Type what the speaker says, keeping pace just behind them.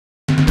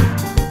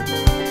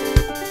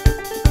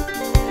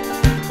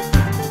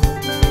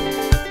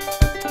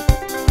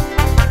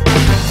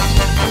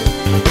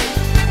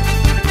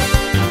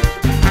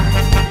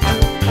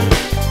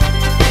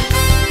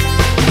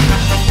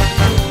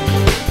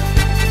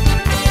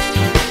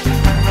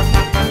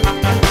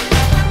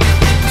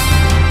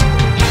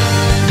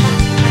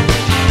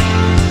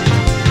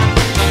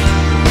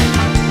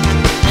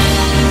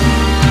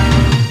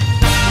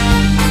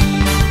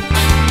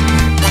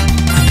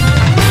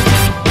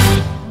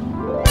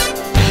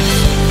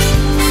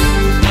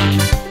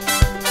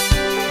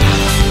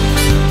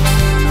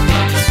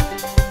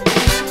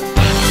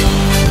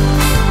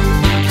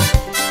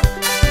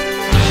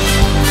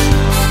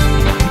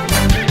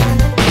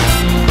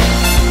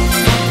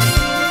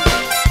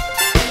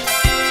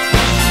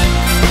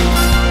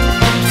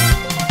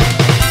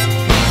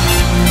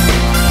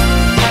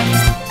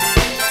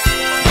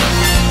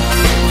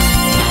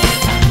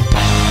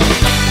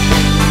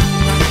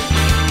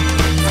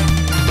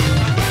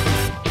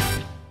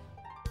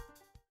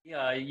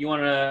You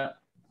want to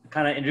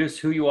kind of introduce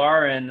who you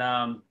are and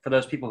for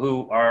those people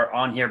who are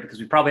on here, because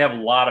we probably have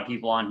a lot of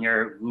people on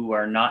here who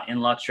are not in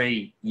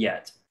luxury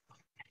yet.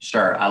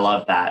 Sure, I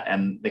love that.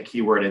 And the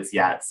key word is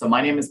yet. So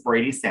my name is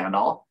Brady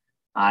Sandahl.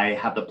 I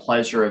have the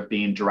pleasure of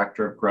being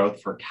Director of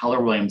Growth for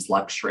Keller Williams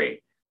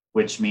Luxury,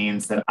 which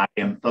means that I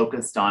am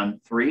focused on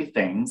three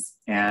things,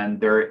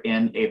 and they're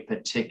in a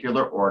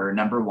particular order.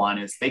 Number one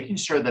is making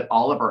sure that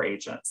all of our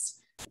agents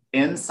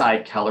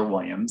inside Keller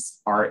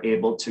Williams are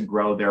able to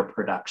grow their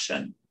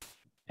production.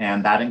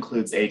 And that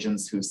includes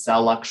agents who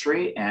sell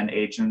luxury and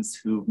agents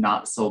who've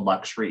not sold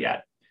luxury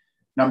yet.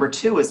 Number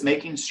two is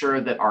making sure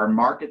that our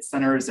market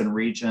centers and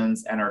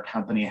regions and our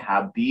company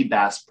have the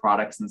best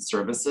products and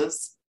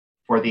services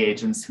for the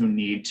agents who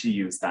need to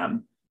use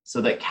them,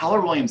 so that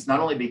Keller Williams not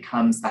only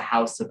becomes the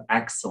house of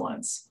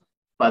excellence,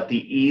 but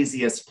the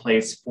easiest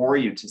place for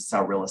you to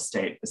sell real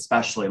estate,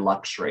 especially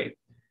luxury.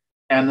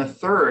 And the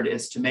third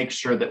is to make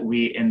sure that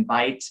we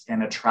invite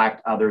and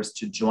attract others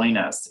to join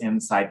us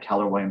inside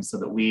Keller Williams so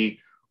that we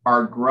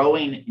are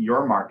growing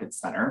your market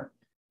center,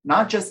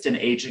 not just in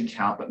agent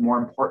count, but more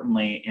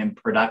importantly, in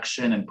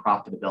production and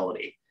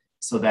profitability,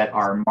 so that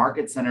our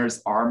market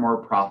centers are more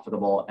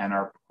profitable and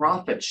our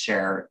profit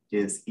share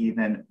is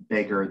even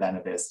bigger than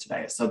it is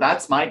today. So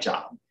that's my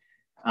job.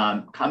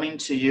 Coming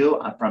to you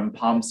from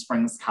Palm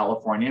Springs,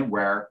 California,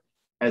 where,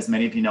 as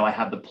many of you know, I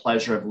have the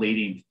pleasure of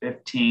leading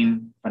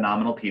 15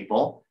 phenomenal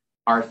people.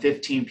 Our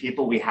 15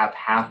 people, we have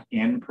half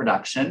in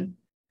production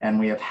and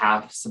we have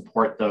half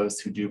support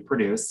those who do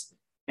produce.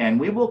 And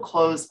we will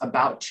close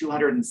about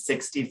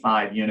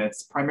 265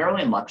 units,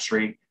 primarily in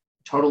luxury,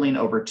 totaling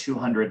over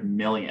 200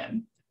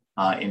 million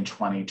in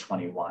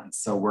 2021.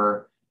 So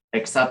we're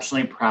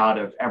exceptionally proud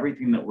of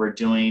everything that we're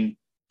doing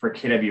for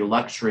KW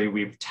Luxury.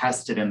 We've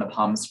tested in the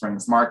Palm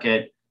Springs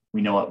market.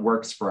 We know it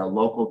works for a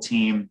local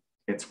team,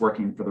 it's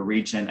working for the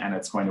region, and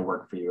it's going to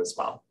work for you as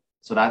well.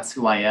 So that's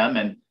who I am,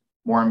 and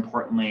more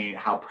importantly,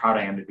 how proud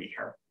I am to be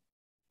here.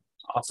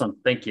 Awesome,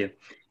 thank you.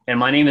 And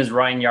my name is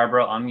Ryan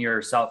Yarbrough. I'm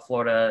your South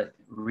Florida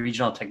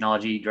Regional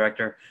Technology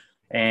Director,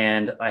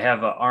 and I have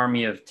an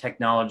army of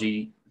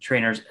technology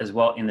trainers as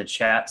well in the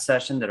chat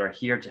session that are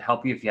here to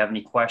help you if you have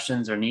any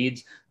questions or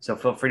needs. So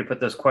feel free to put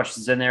those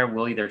questions in there.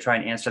 We'll either try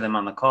and answer them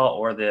on the call,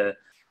 or the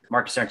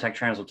Market Center Tech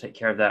Trainers will take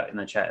care of that in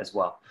the chat as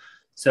well.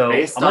 So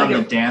based on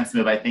the dance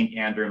move, I think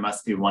Andrew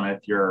must be one of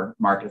your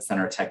Market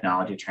Center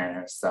Technology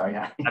trainers. So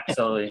yeah.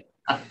 Absolutely.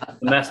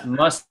 The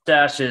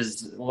mustache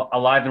is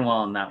alive and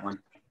well in that one.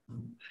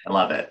 I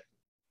love it.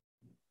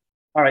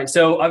 All right,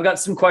 so I've got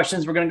some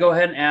questions. We're going to go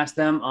ahead and ask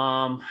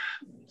them.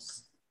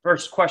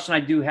 First question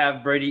I do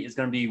have, Brady, is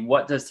going to be,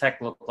 what does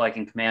tech look like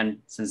in Command,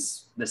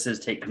 since this is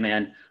Take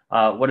Command?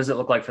 What does it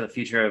look like for the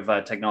future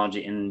of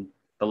technology in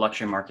the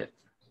luxury market?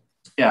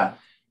 Yeah,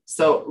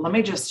 so let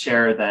me just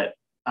share that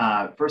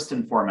first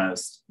and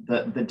foremost,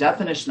 the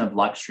definition of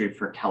luxury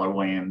for Keller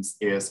Williams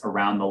is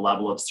around the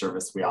level of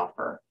service we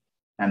offer.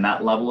 And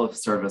that level of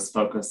service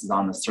focuses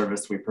on the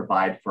service we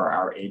provide for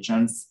our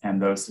agents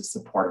and those who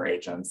support our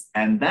agents.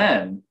 And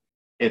then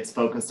it's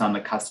focused on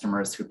the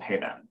customers who pay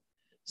them.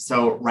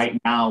 So right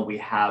now we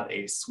have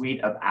a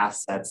suite of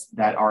assets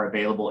that are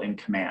available in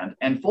Command.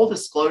 And full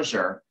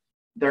disclosure,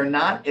 they're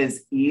not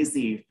as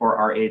easy for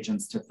our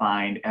agents to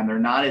find, and they're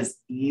not as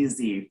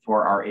easy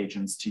for our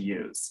agents to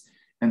use.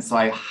 And so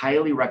I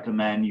highly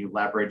recommend you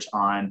leverage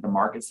on the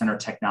Market Center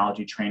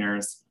Technology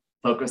trainers.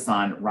 Focus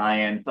on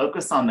Ryan,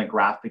 focus on the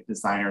graphic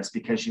designers,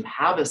 because you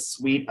have a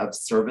suite of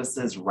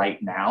services right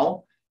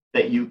now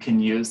that you can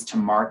use to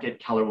market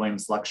Keller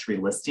Williams luxury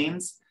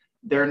listings.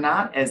 They're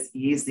not as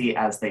easy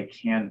as they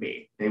can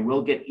be. They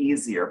will get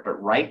easier,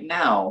 but right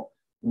now,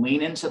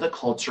 lean into the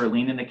culture,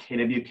 lean into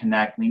KW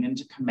Connect, lean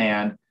into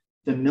Command,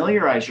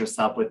 familiarize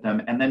yourself with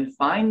them, and then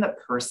find the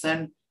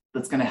person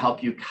that's going to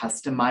help you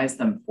customize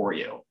them for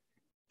you.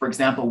 For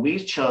example, we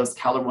chose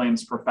Keller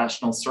Williams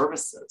Professional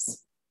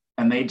Services,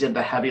 and they did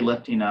the heavy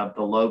lifting of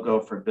the logo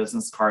for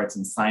business cards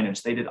and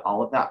signage. They did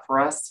all of that for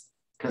us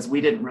because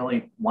we didn't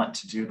really want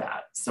to do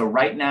that. So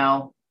right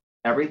now,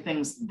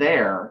 everything's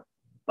there,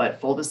 but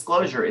full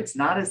disclosure, it's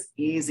not as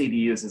easy to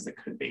use as it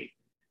could be.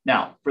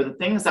 Now, for the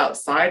things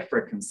outside for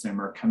a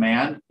consumer,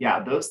 Command,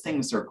 yeah, those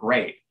things are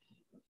great.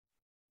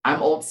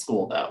 I'm old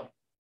school though.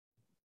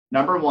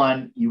 Number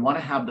one, you want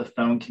to have the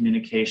phone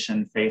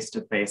communication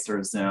face-to-face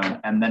or Zoom,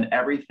 and then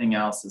everything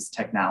else is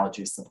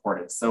technology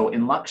supported. So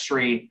in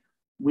luxury,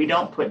 we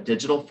don't put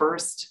digital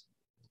first.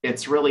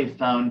 It's really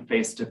phone,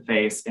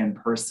 face-to-face, in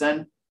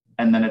person,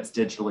 and then it's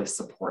digitally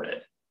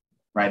supported,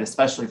 right?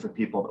 Especially for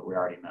people that we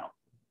already know.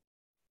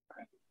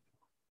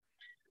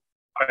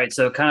 All right,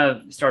 so kind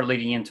of started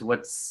leading into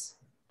what's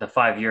the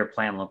 5-year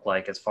plan look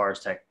like as far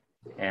as tech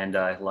and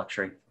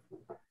luxury?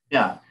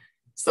 Yeah,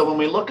 so when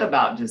we look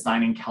about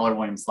designing Keller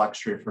Williams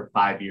luxury for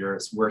 5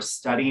 years, we're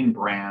studying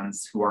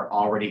brands who are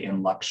already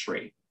in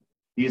luxury.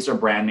 These are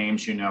brand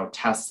names, you know,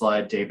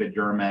 Tesla, David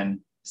Yurman,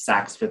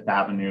 Saks Fifth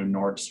Avenue,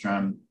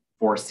 Nordstrom,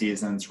 Four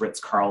Seasons,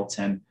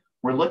 Ritz-Carlton.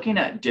 We're looking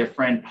at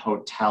different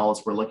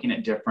hotels. We're looking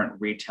at different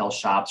retail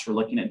shops. We're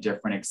looking at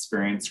different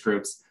experience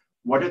groups.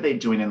 what are they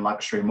doing in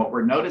luxury? And what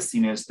we're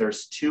noticing is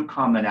there's two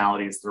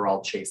commonalities they're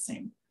all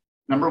chasing.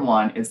 Number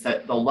one is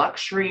that the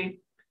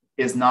luxury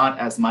is not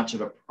as much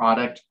of a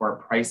product or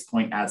a price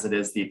point as it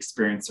is the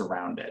experience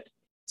around it.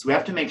 So we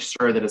have to make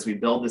sure that as we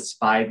build this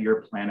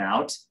 5-year plan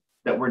out,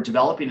 that we're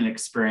developing an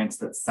experience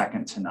that's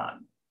second to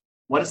none.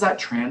 What does that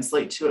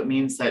translate to? It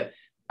means that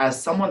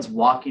as someone's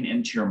walking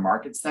into your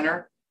market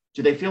center,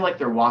 do they feel like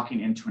they're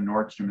walking into a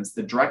Nordstrom? Is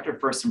the director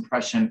first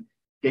impression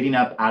getting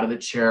up out of the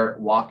chair,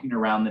 walking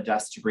around the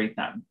desk to greet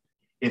them?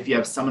 If you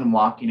have someone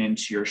walking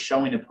into your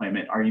showing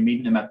appointment, are you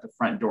meeting them at the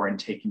front door and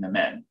taking them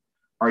in?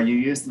 Are you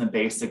using the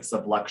basics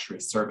of luxury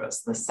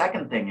service? The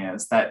second thing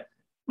is that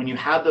when you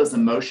have those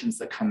emotions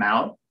that come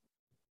out,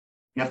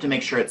 you have to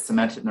make sure it's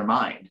cemented in their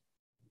mind,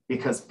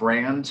 because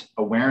brand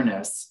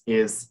awareness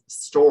is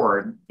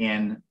stored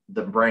in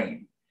the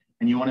brain.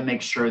 And you want to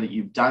make sure that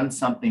you've done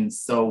something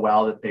so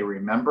well that they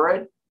remember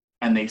it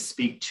and they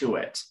speak to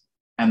it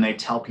and they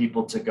tell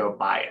people to go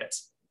buy it.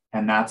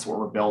 And that's what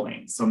we're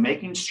building. So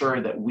making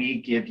sure that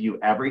we give you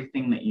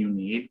everything that you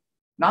need,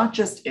 not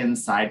just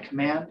inside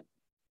command,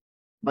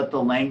 but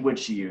the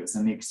language to use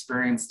and the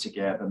experience to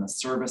give and the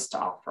service to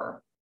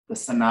offer. The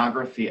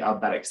scenography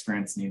of that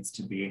experience needs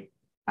to be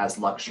as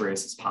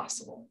luxurious as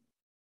possible.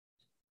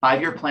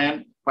 5-year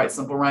plan, quite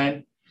simple,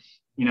 Ryan.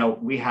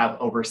 We have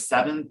over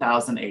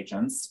 7,000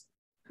 agents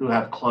who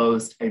have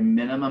closed a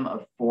minimum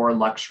of 4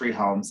 luxury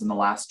homes in the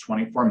last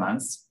 24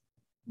 months.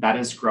 That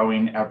is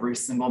growing every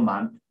single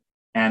month.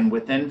 And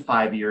within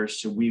 5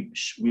 years, we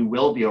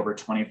will be over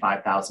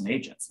 25,000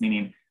 agents,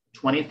 meaning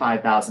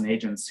 25,000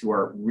 agents who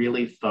are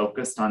really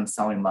focused on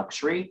selling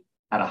luxury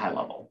at a high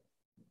level.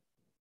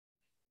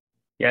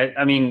 Yeah,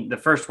 I mean, the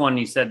first one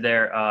you said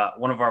there,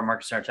 one of our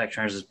market center tech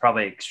trainers is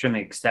probably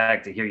extremely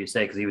ecstatic to hear you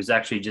say, because he was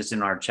actually just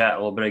in our chat a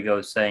little bit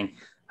ago saying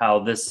how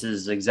this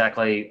is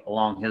exactly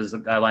along his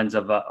guidelines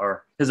of,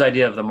 or his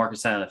idea of the market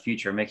center in the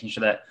future, making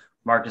sure that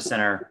market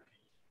center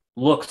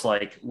looks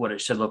like what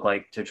it should look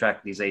like to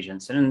attract these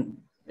agents. And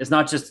it's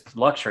not just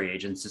luxury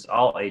agents, it's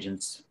all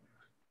agents.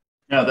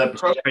 No, the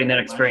program that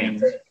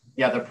experience.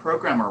 The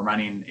program we're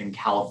running in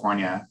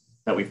California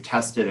that we've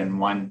tested in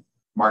one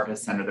market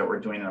center that we're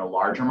doing in a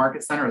larger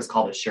market center is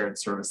called a shared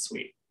service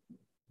suite.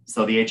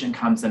 So the agent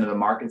comes into the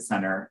market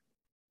center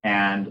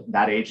and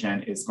that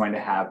agent is going to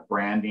have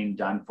branding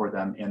done for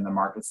them in the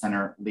market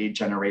center, lead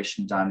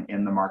generation done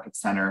in the market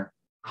center,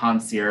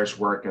 concierge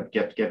work of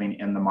gift giving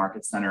in the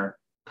market center,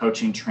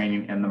 coaching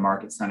training in the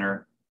market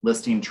center,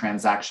 listing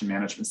transaction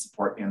management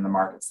support in the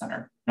market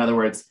center. In other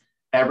words,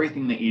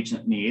 everything the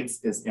agent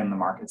needs is in the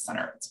market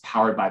center. It's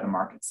powered by the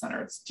market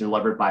center. It's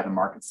delivered by the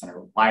market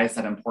center. Why is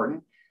that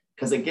important?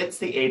 Because it gets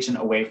the agent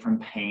away from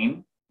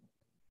pain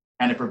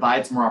and it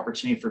provides more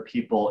opportunity for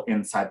people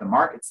inside the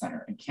market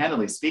center. And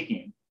candidly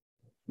speaking,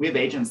 we have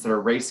agents that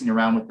are racing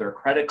around with their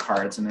credit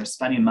cards and they're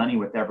spending money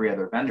with every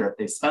other vendor. If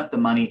they spent the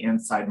money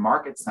inside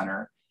market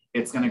center,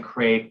 it's going to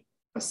create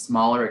a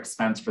smaller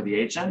expense for the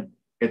agent.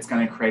 It's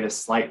going to create a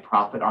slight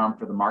profit arm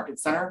for the market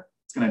center.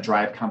 It's going to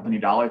drive company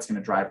dollar. It's going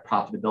to drive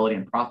profitability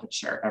and profit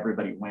share.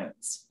 Everybody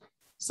wins.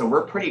 So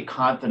we're pretty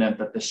confident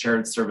that the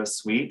shared service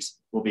suite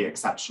will be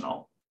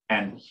exceptional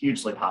and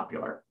hugely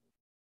popular.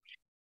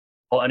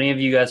 Well, any of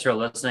you guys who are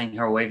listening who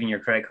are waving your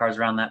credit cards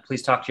around that,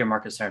 please talk to your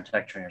market center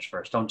tech trainers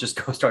first. Don't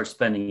just go start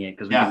spending it,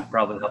 because we can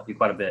probably help you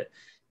quite a bit.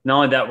 Not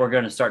only that, we're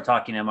going to start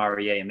talking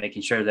MREA and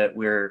making sure that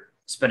we're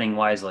spending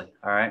wisely.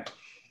 All right.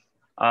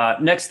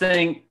 Next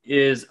thing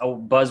is a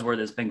buzzword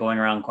that's been going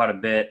around quite a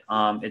bit.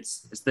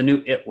 It's the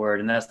new IT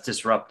word, and that's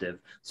disruptive.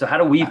 So how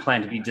do we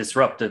plan to be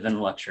disruptive in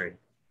luxury?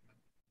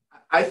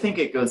 I think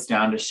it goes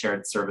down to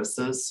shared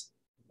services.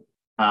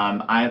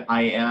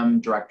 I am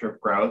director of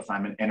growth.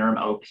 I'm an interim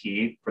OP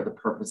for the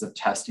purpose of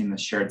testing the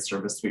shared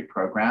service suite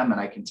program.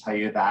 And I can tell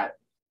you that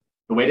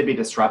the way to be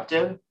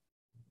disruptive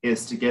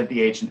is to give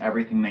the agent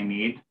everything they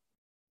need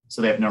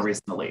so they have no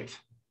reason to leave.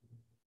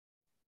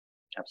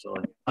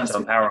 Absolutely. So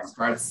empower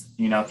starts,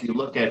 if you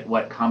look at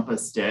what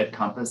Compass did,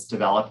 Compass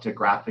developed a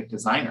graphic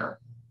designer.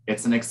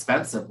 It's an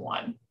expensive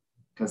one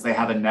because they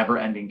have a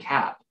never-ending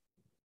cap.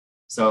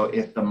 So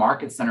if the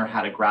market center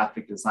had a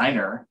graphic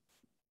designer,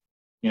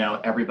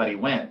 everybody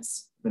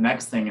wins. The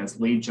next thing is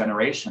lead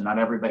generation. Not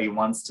everybody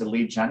wants to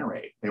lead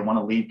generate. They want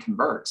to lead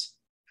convert.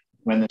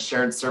 When the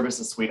shared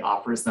services suite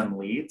offers them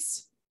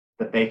leads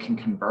that they can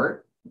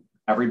convert,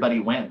 everybody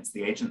wins.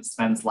 The agent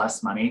spends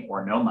less money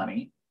or no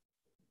money.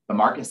 The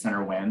market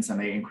center wins and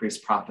they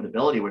increase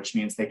profitability, which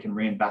means they can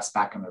reinvest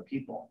back in their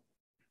people.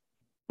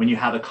 When you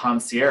have a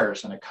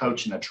concierge and a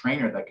coach and a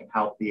trainer that can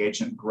help the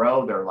agent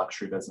grow their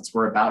luxury business,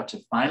 we're about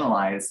to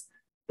finalize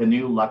the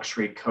new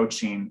luxury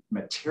coaching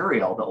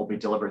material that will be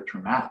delivered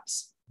through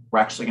MAPS. We're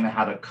actually going to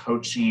have a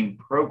coaching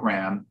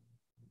program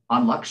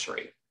on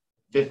luxury,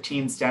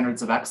 15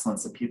 standards of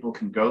excellence that people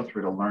can go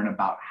through to learn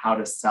about how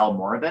to sell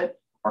more of it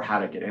or how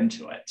to get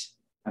into it.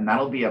 And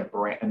that'll be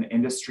an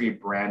industry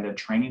branded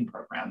training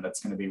program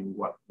that's going to be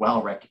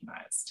well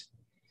recognized.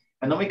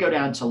 And then we go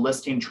down to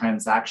listing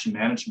transaction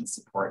management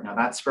support. Now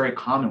that's very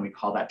common. We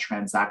call that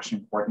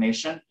transaction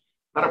coordination.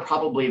 That'll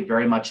probably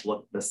very much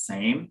look the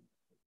same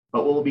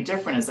But what will be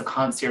different is a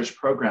concierge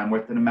program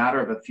within a matter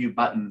of a few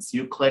buttons.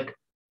 You click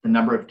the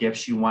number of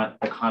gifts you want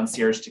the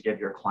concierge to give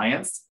your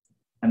clients,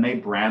 and they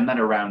brand that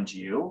around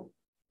you,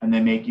 and they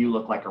make you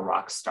look like a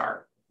rock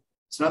star.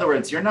 So in other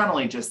words, you're not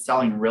only just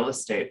selling real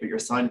estate, but you're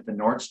selling it the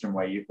Nordstrom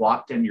way. You've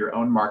walked into your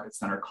own market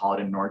center, call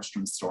it a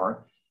Nordstrom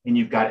store, and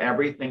you've got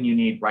everything you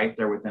need right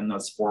there within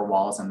those four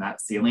walls and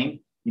that ceiling.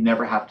 You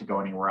never have to go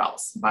anywhere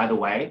else. By the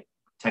way,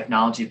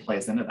 technology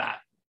plays into that.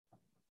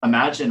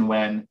 Imagine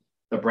when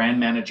the brand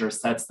manager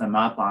sets them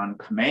up on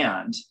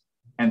command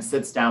and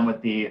sits down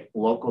with the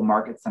local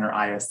market center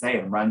ISA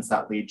and runs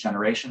that lead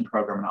generation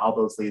program, and all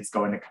those leads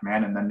go into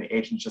command, and then the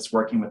agent's just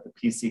working with the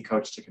PC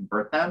coach to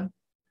convert them.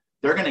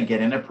 They're going to get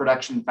into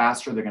production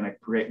faster. They're going to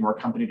create more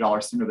company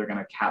dollars sooner. They're going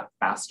to cap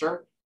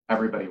faster.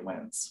 Everybody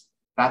wins.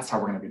 That's how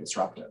we're going to be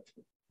disruptive.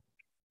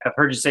 I've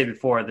heard you say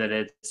before that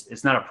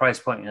it's not a price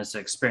point, it's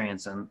an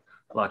experience in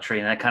luxury,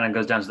 and that kind of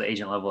goes down to the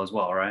agent level as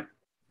well, right?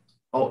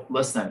 Oh,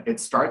 listen, it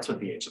starts with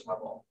the agent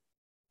level.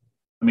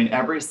 I mean,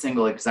 every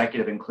single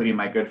executive, including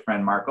my good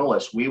friend Mark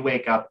Olish, we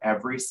wake up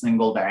every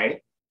single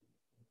day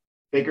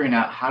figuring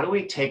out how do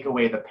we take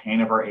away the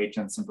pain of our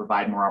agents and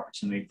provide more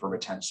opportunity for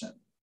retention.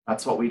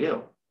 That's what we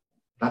do.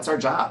 That's our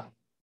job.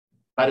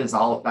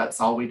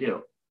 That's all we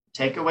do.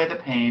 Take away the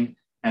pain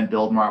and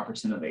build more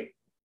opportunity.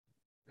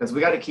 Because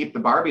we got to keep the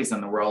Barbies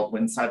in the world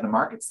inside the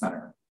market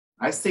center.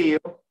 I see you.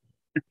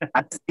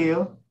 I see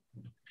you.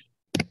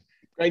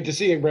 Great to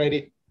see you,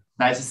 Brady.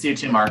 Nice to see you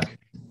too, Mark.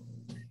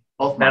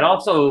 Both Mark. That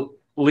also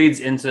leads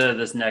into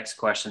this next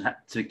question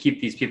to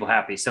keep these people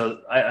happy. So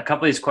a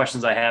couple of these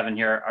questions I have in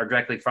here are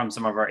directly from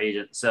some of our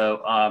agents.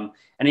 So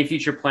any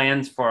future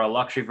plans for a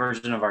luxury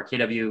version of our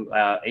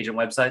KW agent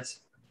websites?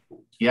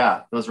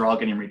 Yeah, those are all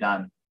getting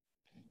redone.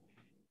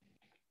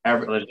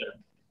 There's going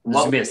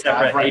to be a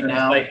separate right agent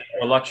now site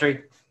for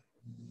luxury?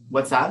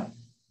 What's that?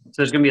 So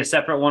there's going to be a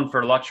separate one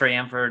for luxury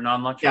and for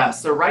non-luxury? Yeah,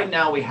 so right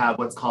now we have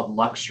what's called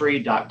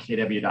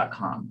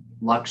luxury.kw.com.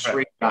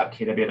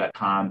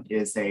 Luxury.kw.com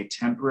is a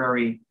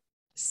temporary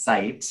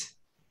site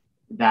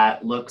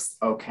that looks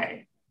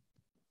okay.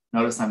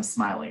 Notice I'm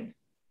smiling.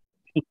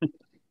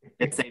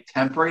 It's a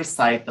temporary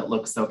site that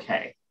looks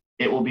okay.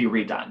 It will be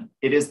redone.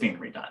 It is being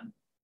redone.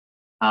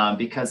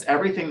 Because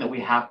everything that we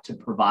have to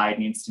provide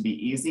needs to be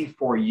easy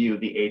for you,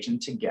 the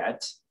agent, to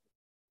get.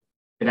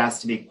 It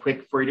has to be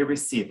quick for you to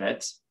receive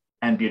it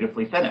and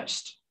beautifully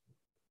finished.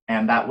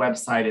 And that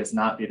website is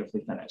not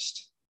beautifully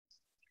finished.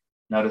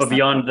 Notice but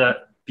beyond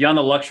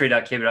the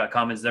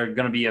luxury.kw.com, is there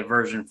going to be a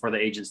version for the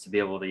agents to be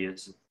able to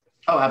use?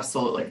 Oh,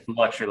 absolutely.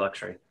 Luxury.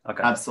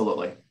 Okay.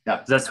 Absolutely.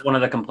 Yeah. That's one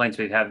of the complaints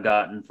we have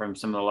gotten from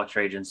some of the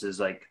luxury agents is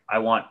like, I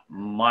want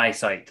my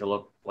site to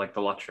look like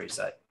the luxury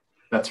site.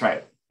 That's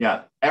right.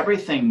 Yeah.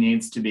 Everything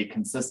needs to be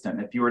consistent.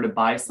 If you were to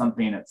buy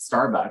something at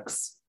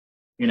Starbucks,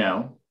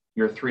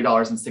 your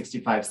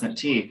 $3.65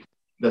 tea,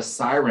 the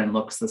siren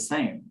looks the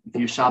same. If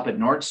you shop at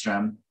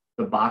Nordstrom,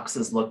 the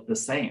boxes look the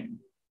same.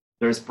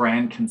 There's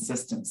brand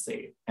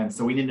consistency. And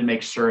so we need to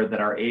make sure that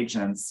our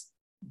agents'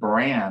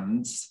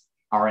 brands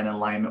are in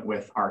alignment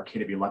with our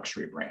KW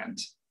luxury brand.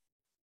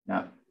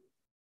 Yeah.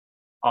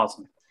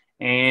 Awesome.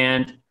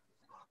 And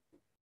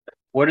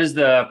what is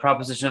the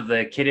proposition of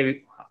the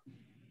KW?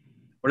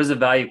 What is the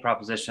value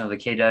proposition of the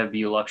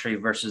KW luxury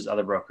versus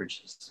other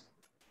brokerages?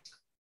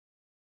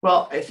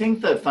 Well, I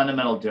think the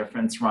fundamental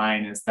difference,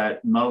 Ryan, is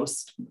that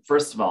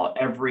first of all,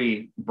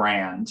 every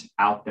brand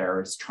out there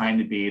is trying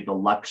to be the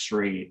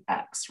luxury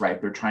X,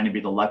 right? They're trying to be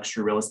the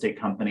luxury real estate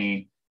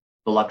company,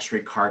 the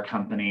luxury car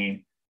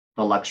company,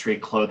 the luxury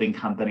clothing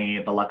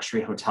company, the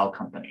luxury hotel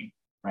company,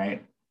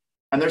 right?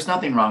 And there's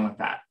nothing wrong with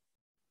that.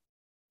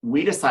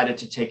 We decided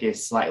to take a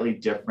slightly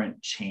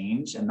different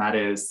change, and that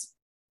is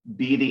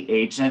be the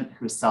agent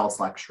who sells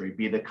luxury,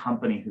 be the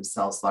company who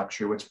sells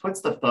luxury, which puts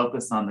the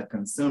focus on the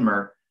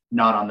consumer,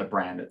 not on the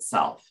brand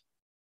itself.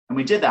 And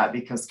we did that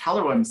because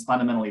Keller Williams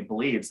fundamentally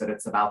believes that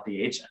it's about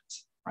the agent,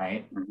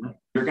 right? Mm-hmm.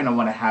 You're going to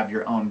want to have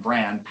your own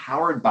brand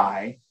powered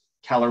by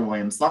Keller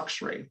Williams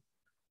Luxury.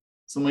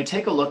 So when we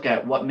take a look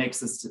at what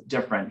makes us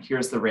different,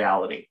 here's the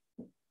reality.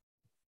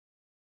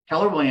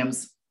 Keller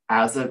Williams,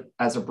 as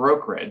a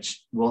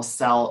brokerage, will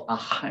sell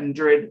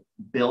 $100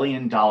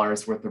 billion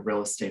worth of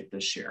real estate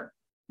this year.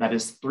 That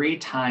is 3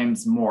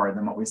 times more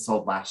than what we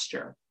sold last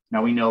year.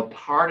 Now, we know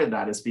part of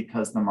that is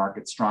because the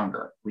market's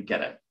stronger. We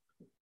get it.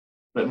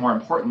 But more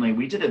importantly,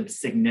 we did a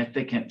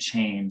significant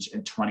change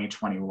in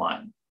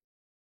 2021.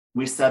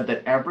 We said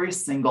that every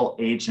single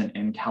agent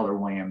in Keller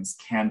Williams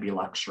can be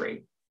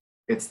luxury.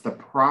 It's the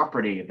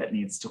property that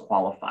needs to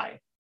qualify.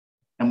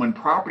 And when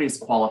properties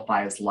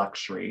qualify as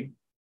luxury,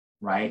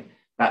 right,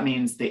 that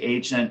means the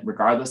agent,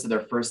 regardless of their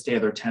first day or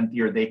their 10th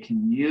year, they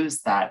can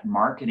use that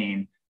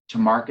marketing to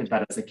market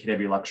that as a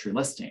KW luxury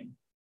listing.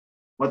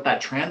 What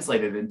that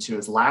translated into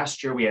is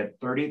last year we had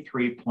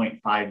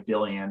 $33.5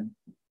 billion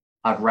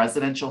of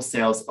residential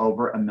sales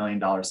over $1 million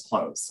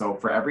closed. So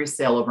for every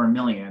sale over $1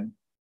 million,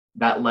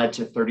 that led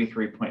to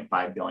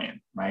 $33.5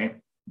 billion, right?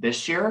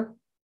 This year,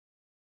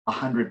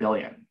 $100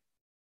 billion.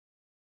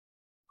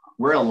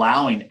 we're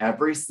allowing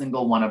every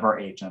single one of our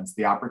agents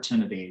the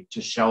opportunity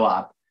to show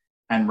up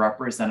and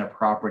represent a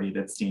property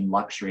that's deemed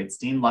luxury. It's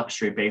deemed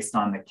luxury based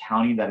on the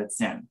county that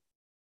it's in.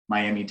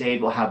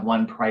 Miami-Dade will have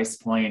one price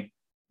point.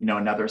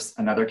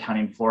 Another county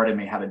in Florida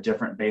may have a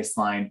different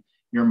baseline.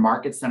 Your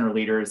market center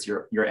leaders,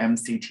 your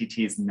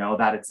MCTTs know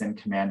that it's in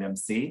Command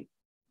MC.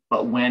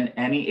 But when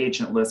any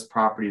agent lists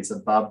properties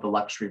above the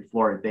luxury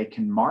floor, they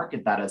can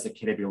market that as a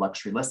KW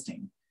luxury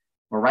listing.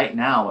 But right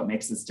now, what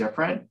makes this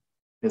different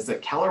is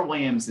that Keller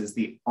Williams is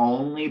the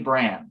only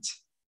brand,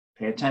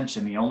 pay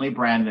attention, the only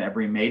brand in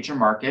every major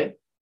market.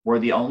 We're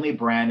the only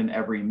brand in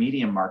every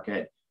medium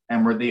market,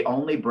 and we're the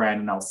only brand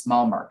in all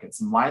small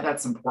markets. And why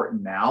that's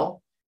important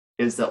now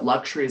is that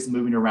luxury is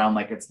moving around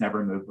like it's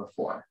never moved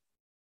before.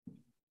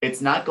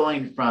 It's not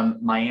going from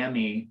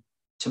Miami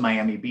to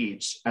Miami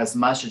Beach as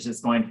much as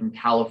it's going from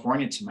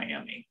California to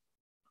Miami,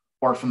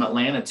 or from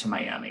Atlanta to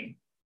Miami,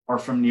 or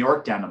from New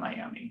York down to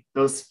Miami.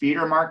 Those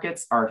feeder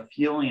markets are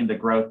fueling the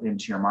growth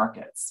into your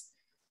markets.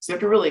 So you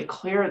have to really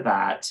clear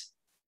that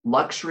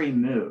luxury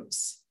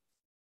moves.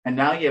 And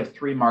now you have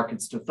 3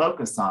 markets to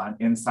focus on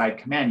inside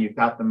Command. You've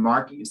got the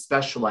market you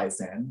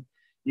specialize in,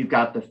 you've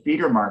got the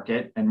feeder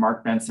market, and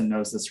Mark Benson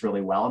knows this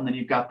really well, and then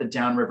you've got the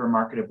downriver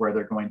market of where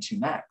they're going to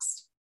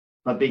next.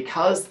 But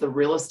because the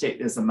real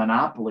estate is a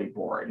monopoly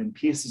board and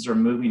pieces are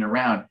moving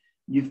around,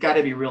 you've got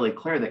to be really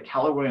clear that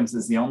Keller Williams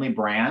is the only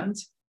brand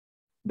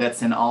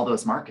that's in all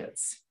those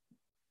markets.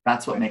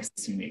 That's what makes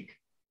us unique.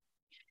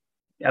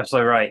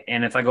 Absolutely right.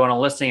 And if I go on a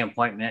listing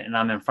appointment and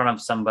I'm in front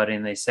of somebody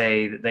and they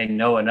say that they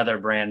know another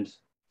brand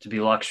to be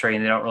luxury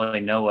and they don't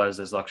really know us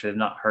as luxury, they've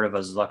not heard of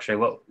us as luxury,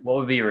 what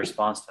would be your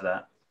response to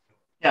that?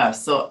 Yeah,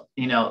 so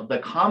the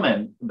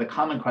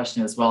common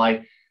question is, well,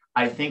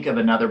 I think of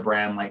another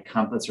brand like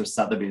Compass or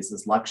Sotheby's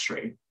as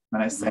luxury.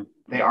 And I say,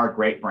 they are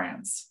great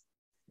brands.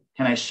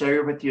 Can I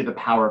share with you the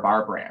power of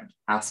our brand?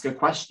 Ask a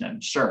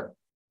question, sure.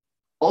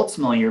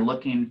 Ultimately, you're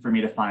looking for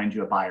me to find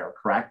you a buyer,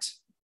 correct?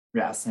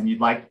 Yes, and you'd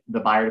like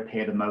the buyer to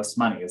pay the most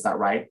money, is that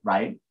right?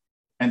 Right?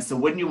 And so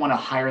wouldn't you want to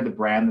hire the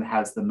brand that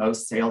has the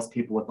most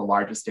salespeople with the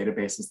largest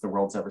databases the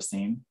world's ever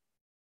seen?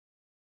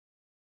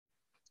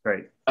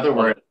 Right. In other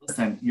words,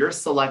 listen, you're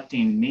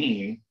selecting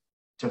me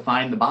to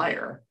find the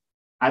buyer.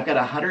 I've got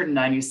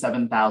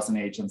 197,000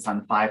 agents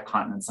on 5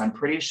 continents. I'm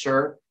pretty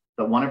sure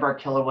that one of our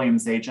Keller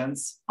Williams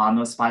agents on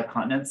those 5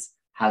 continents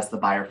has the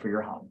buyer for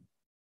your home.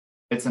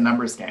 It's a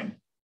numbers game.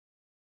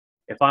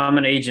 If I'm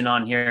an agent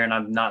on here and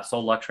I've not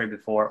sold luxury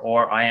before,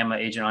 or I am an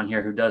agent on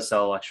here who does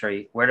sell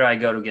luxury, where do I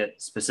go to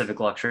get specific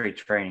luxury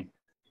training?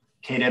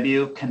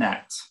 KW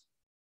Connect.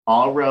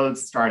 All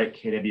roads start at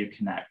KW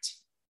Connect.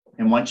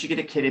 And once you get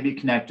to KW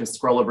Connect, just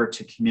scroll over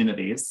to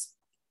communities.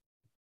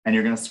 And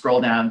you're going to scroll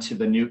down to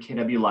the new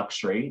KW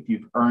Luxury. If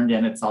you've earned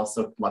in, it's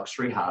also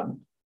Luxury Hub.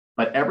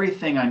 But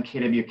everything on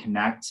KW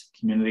Connect,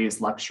 Communities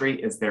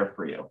Luxury, is there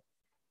for you.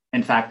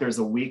 In fact, there's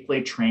a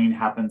weekly training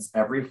happens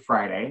every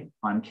Friday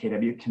on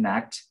KW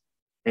Connect.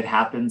 It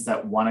happens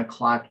at 1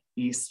 o'clock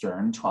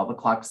Eastern, 12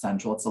 o'clock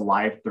Central. It's a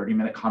live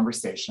 30-minute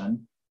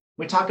conversation.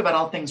 We talk about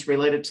all things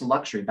related to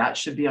luxury. That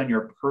should be on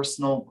your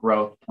personal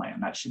growth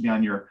plan. That should be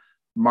on your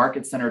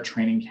Market Center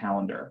training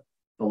calendar,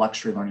 the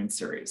Luxury Learning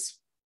Series.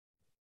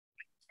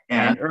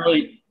 And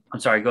I'm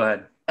sorry, go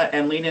ahead.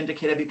 And lean into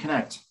KW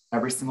Connect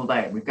every single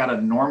day. We've got an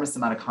enormous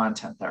amount of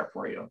content there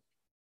for you.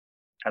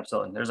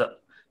 Absolutely.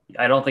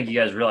 I don't think you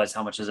guys realize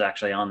how much is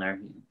actually on there.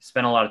 You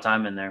spend a lot of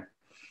time in there.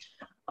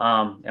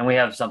 And we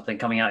have something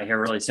coming out here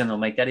really soon that'll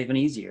make that even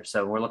easier.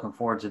 So we're looking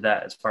forward to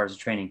that as far as the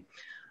training.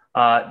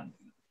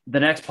 The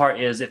next part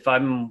is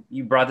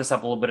you brought this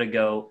up a little bit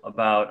ago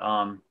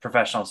about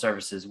professional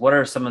services. What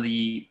are some of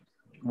the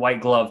white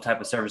glove type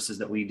of services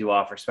that we do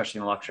offer, especially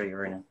in the luxury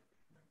arena?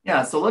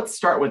 Yeah, so let's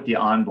start with the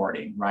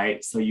onboarding,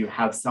 right? So you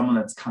have someone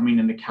that's coming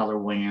into Keller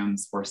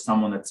Williams or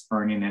someone that's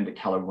earning into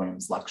Keller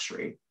Williams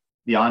Luxury.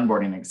 The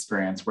onboarding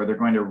experience where they're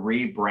going to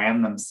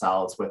rebrand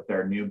themselves with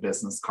their new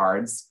business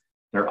cards,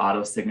 their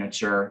auto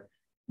signature,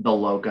 the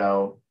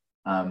logo,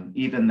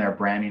 even their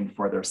branding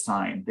for their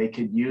sign. They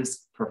could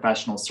use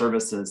professional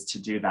services to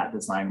do that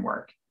design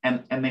work,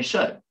 and they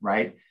should,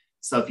 right?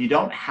 So if you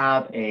don't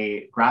have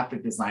a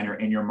graphic designer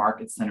in your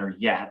market center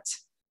yet,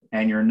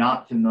 and you're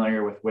not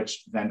familiar with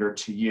which vendor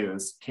to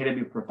use,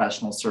 KW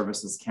Professional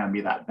Services can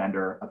be that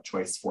vendor of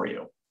choice for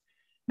you.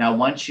 Now,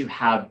 once you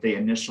have the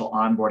initial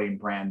onboarding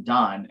brand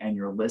done and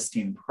you're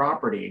listing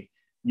property,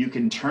 you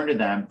can turn to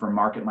them for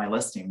Market My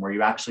Listing, where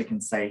you actually can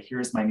say,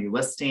 here's my new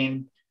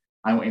listing.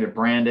 I want you to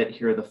brand it.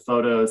 Here are the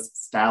photos,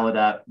 style it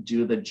up,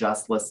 do the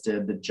just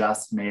listed, the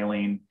just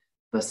mailing,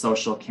 the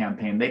social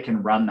campaign. They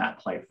can run that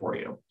play for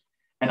you.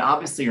 And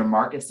obviously your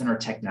market center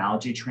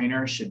technology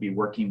trainer should be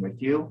working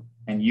with you,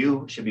 and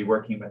you should be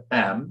working with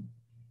them,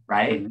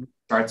 right? Mm-hmm.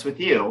 Starts with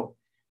you.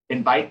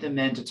 Invite them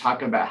in to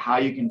talk about how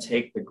you can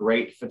take the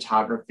great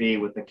photography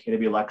with the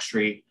KW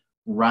Luxury,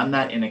 run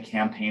that in a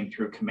campaign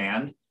through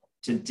Command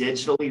to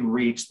digitally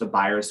reach the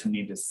buyers who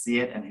need to see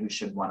it and who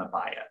should want to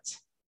buy it.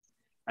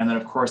 And then,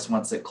 of course,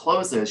 once it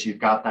closes, you've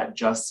got that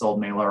just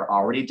sold mailer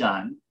already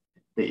done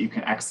that you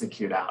can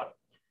execute out.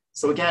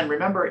 So again,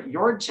 remember,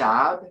 your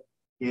job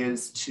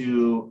is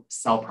to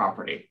sell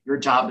property. Your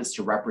job is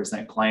to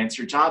represent clients.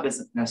 Your job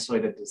isn't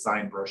necessarily to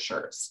design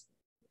brochures.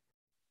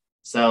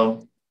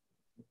 So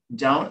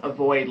don't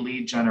avoid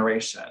lead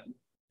generation.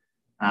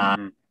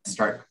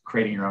 Start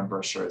creating your own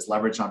brochures,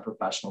 leverage on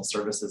professional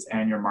services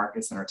and your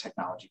market center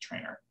technology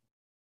trainer.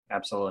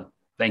 Absolutely.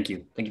 Thank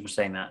you. Thank you for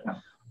saying that.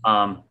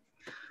 Yeah.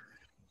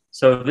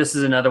 So this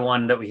is another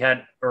one that we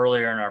had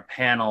earlier in our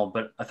panel,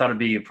 but I thought it'd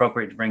be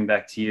appropriate to bring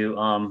back to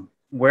you.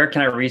 Where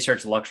can I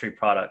research luxury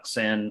products?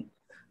 And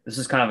this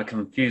is kind of a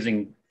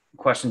confusing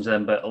question to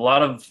them, but a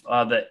lot of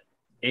the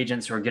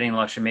agents who are getting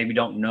luxury maybe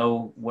don't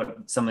know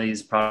what some of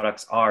these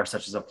products are,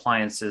 such as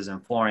appliances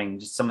and flooring,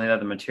 just some of the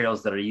other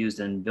materials that are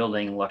used in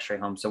building luxury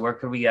homes. So where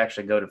could we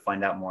actually go to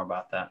find out more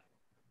about that?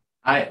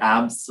 I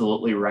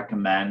absolutely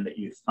recommend that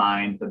you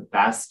find the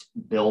best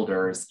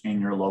builders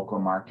in your local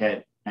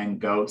market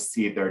and go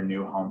see their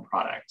new home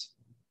product,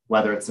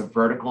 whether it's a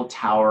vertical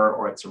tower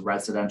or it's a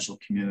residential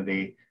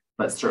community,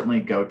 but certainly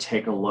go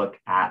take a look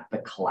at the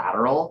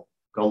collateral,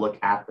 go look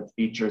at the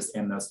features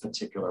in those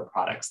particular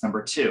products.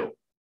 Number two,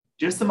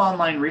 do some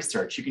online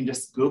research. You can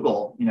just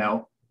Google,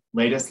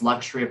 latest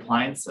luxury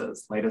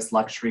appliances, latest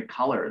luxury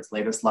colors,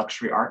 latest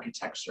luxury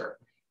architecture.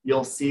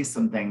 You'll see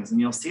some things and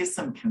you'll see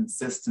some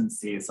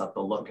consistencies of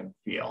the look and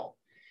feel.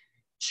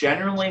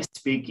 Generally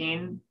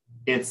speaking,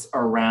 it's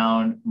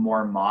around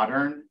more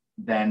modern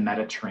than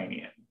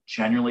Mediterranean.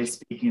 Generally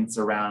speaking, it's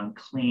around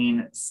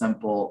clean,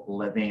 simple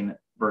living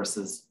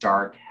versus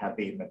dark,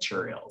 heavy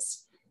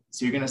materials.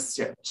 So you're going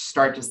to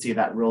start to see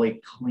that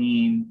really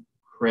clean,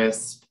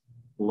 crisp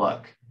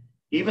look.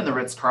 Even the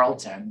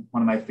Ritz-Carlton,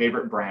 one of my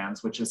favorite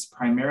brands, which is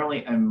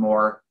primarily a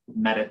more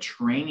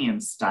Mediterranean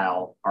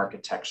style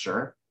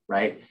architecture,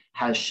 right,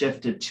 has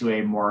shifted to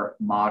a more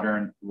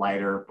modern,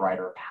 lighter,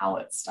 brighter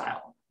palette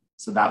style.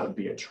 So that would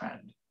be a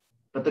trend.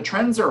 But the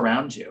trends are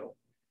around you.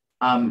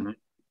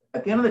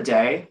 At the end of the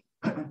day,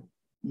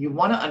 you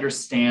want to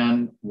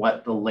understand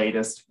what the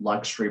latest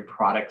luxury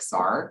products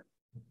are,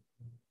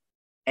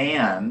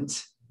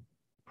 and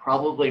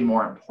probably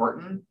more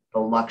important, the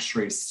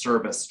luxury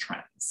service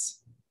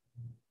trends.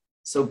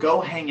 So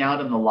go hang out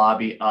in the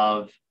lobby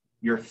of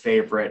your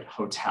favorite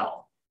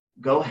hotel.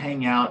 Go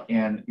hang out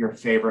in your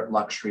favorite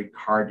luxury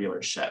car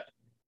dealership.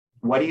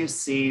 What do you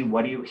see?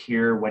 What do you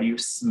hear? What do you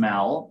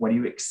smell? What do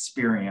you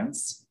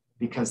experience?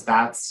 Because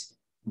that's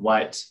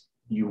what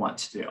you want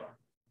to do,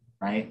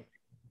 right?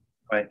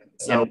 Right.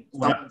 So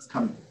when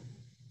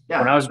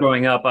I was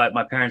growing up,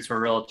 my parents were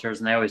realtors,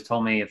 and they always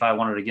told me if I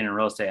wanted to get in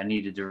real estate, I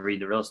needed to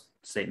read the real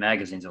estate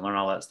magazines and learn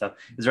all that stuff.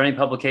 Is there any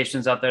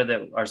publications out there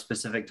that are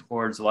specific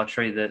towards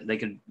luxury that they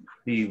could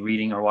be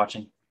reading or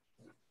watching?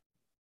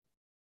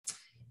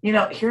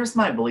 Here's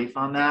my belief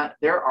on that.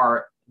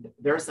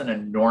 There's an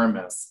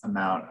enormous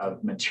amount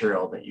of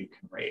material that you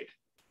can read.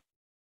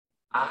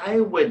 I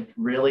would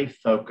really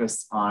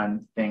focus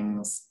on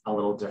things a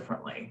little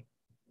differently.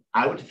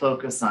 I would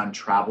focus on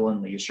travel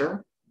and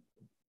leisure.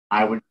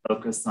 I would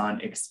focus on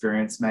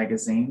experience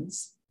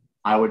magazines.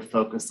 I would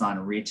focus on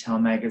retail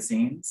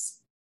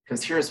magazines,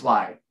 because here's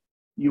why.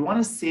 You want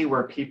to see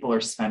where people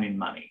are spending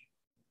money.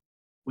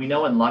 We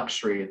know in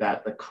luxury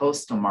that the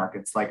coastal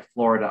markets like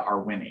Florida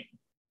are winning.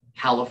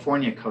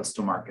 California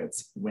coastal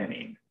markets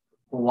winning.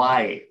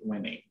 Hawaii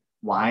winning.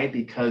 Why?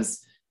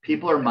 Because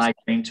people are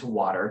migrating to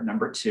water.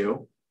 Number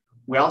two,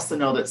 we also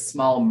know that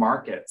small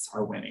markets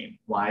are winning.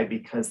 Why?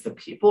 Because the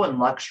people in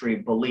luxury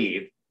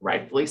believe,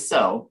 rightfully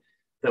so,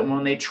 that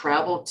when they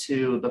travel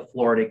to the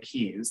Florida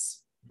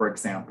Keys, for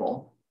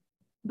example,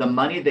 the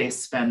money they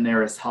spend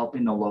there is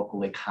helping the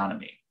local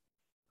economy.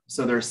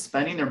 So they're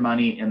spending their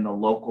money in the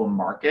local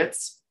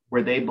markets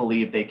where they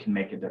believe they can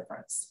make a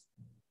difference.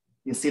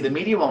 You see, the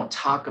media won't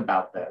talk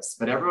about this,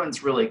 but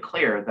everyone's really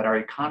clear that our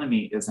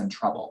economy is in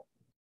trouble.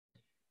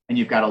 And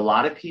you've got a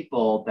lot of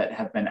people that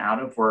have been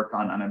out of work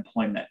on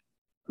unemployment,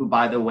 who,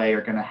 by the way,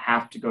 are going to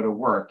have to go to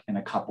work in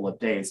a couple of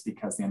days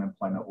because the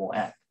unemployment will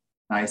end.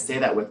 Now, I say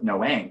that with no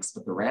angst,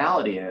 but the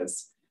reality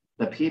is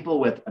the people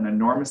with an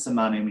enormous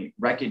amount of money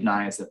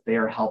recognize that they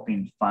are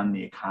helping fund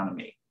the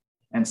economy.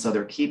 And so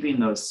they're keeping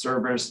those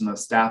servers and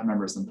those staff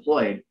members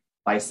employed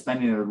by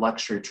spending their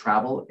luxury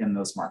travel in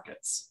those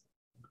markets.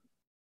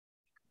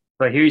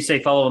 But here you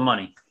say follow the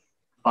money.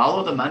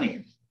 Follow the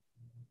money.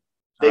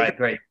 All right,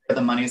 great. Where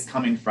the money is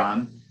coming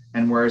from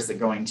and where is it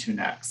going to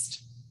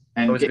next?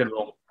 And that was a good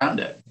rule. Around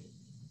it.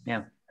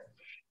 Yeah.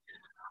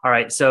 All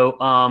right.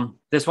 So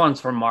this one's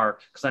for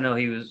Mark, because I know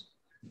he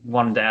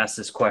wanted to ask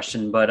this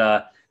question,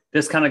 but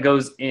this kind of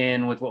goes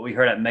in with what we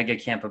heard at Mega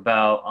Camp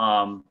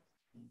about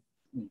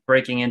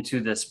breaking into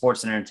the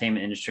sports and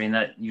entertainment industry, and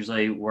that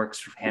usually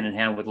works hand in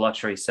hand with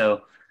luxury.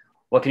 So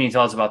what can you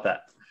tell us about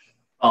that?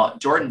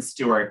 Jordan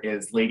Stewart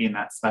is leading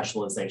that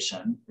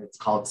specialization. It's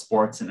called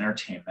sports and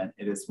entertainment.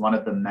 It is one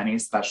of the many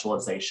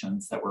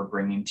specializations that we're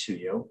bringing to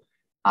you.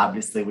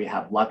 Obviously, we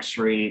have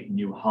luxury,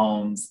 new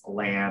homes,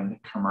 land,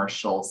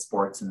 commercial,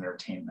 sports, and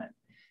entertainment.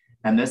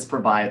 And this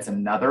provides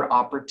another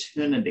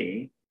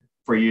opportunity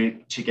for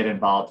you to get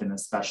involved in a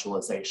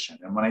specialization.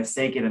 And when I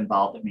say get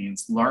involved, it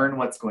means learn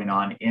what's going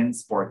on in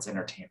sports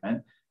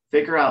entertainment,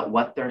 figure out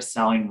what they're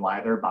selling,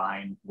 why they're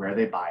buying, where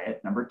they buy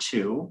it. Number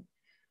two,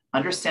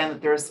 understand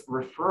that there's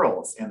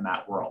referrals in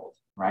that world,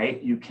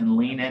 right? You can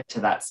lean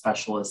into that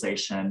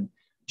specialization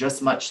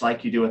just much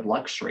like you do with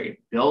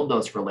luxury. Build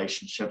those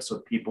relationships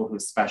with people who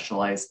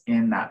specialize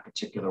in that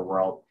particular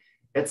world.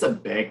 It's a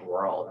big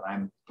world, and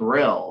I'm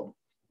thrilled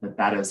that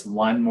that is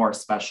one more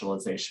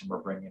specialization we're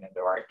bringing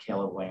into our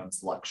Keller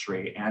Williams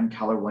luxury and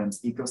Keller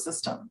Williams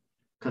ecosystem,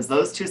 because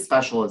those two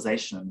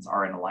specializations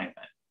are in alignment.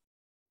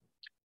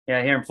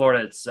 Yeah, here in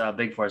Florida, it's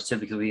big for us too,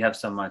 because we have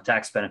some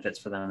tax benefits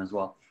for them as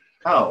well.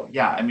 Oh,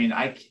 yeah. I mean,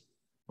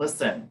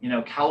 listen,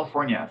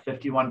 California,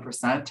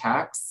 51%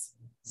 tax,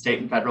 state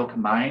and federal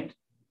combined,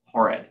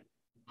 horrid.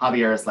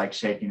 Javier is like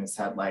shaking his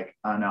head like,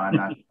 oh no, I'm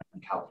not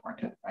in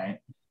California, right?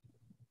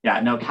 Yeah,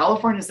 no,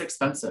 California is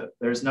expensive.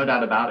 There's no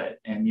doubt about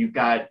it. And you've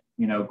got,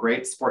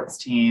 great sports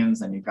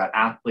teams, and you've got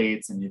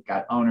athletes, and you've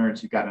got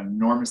owners. You've got an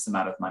enormous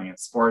amount of money in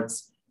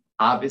sports.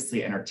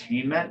 Obviously,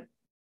 entertainment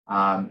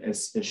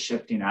is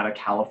shifting out of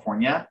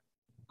California,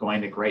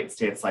 going to great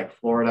states like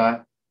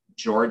Florida.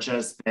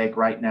 Georgia's big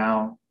right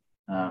now.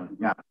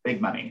 Yeah,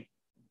 big money.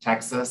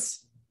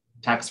 Texas,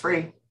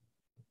 tax-free.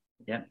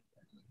 Yeah.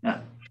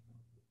 Yeah.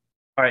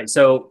 All right.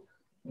 So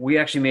we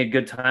actually made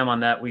good time on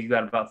that. We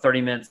got about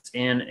 30 minutes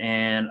in,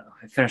 and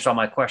I finished all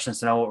my questions.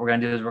 So now what we're going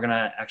to do is we're going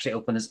to actually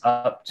open this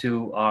up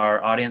to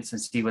our audience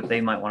and see what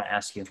they might want to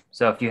ask you.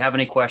 So if you have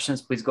any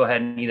questions, please go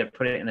ahead and either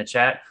put it in the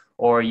chat,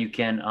 or you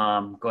can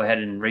go ahead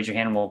and raise your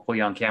hand and we'll pull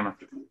you on camera.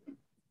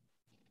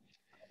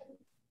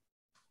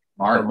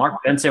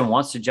 Mark Benson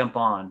wants to jump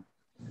on.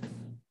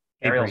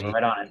 Hey, Ariel's Brady.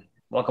 right on it.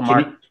 Welcome,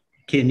 Mark.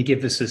 Can you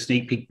give us a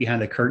sneak peek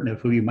behind the curtain of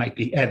who you might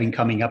be having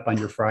coming up on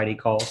your Friday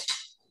calls?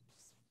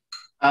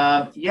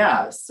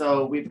 Yeah,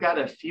 so we've got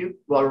a few,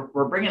 well,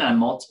 we're bringing on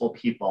multiple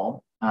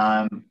people.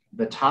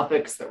 The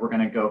topics that we're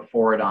going to go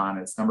forward on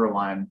is, number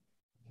one,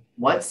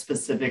 what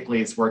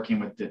specifically is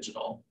working with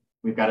digital?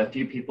 We've got a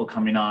few people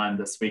coming on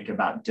this week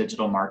about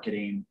digital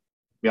marketing.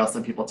 We also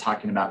have people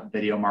talking about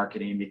video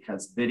marketing,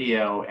 because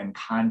video and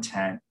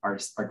content are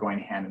going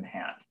hand in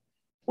hand.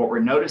 What we're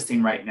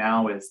noticing right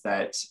now is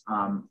that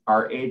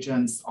our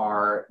agents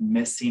are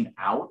missing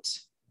out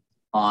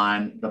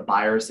on the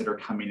buyers that are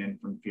coming in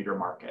from feeder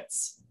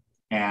markets.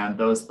 And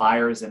those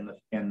buyers in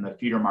the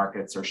feeder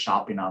markets are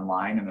shopping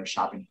online, and they're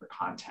shopping for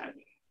content.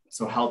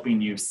 So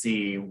helping you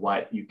see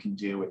what you can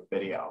do with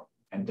video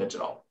and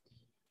digital.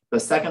 The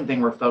second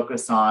thing we're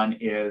focused on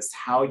is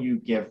how you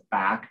give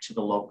back to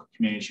the local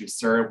communities you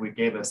serve. We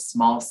gave a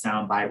small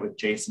soundbite with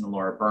Jason and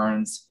Laura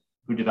Burns,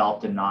 who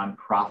developed a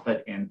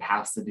nonprofit in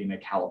Pasadena,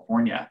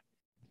 California.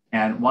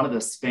 And one of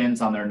the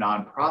spins on their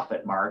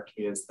nonprofit, Mark,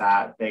 is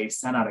that they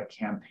sent out a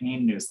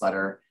campaign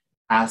newsletter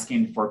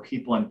asking for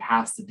people in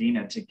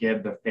Pasadena to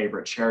give their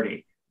favorite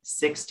charity.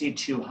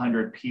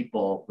 6,200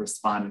 people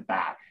responded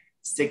back.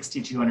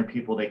 6,200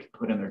 people they could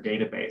put in their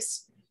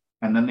database.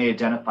 And then they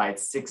identified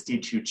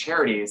 62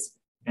 charities,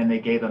 and they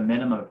gave a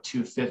minimum of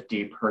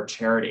 $250 per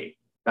charity.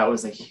 That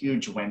was a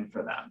huge win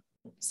for them.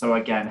 So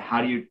again,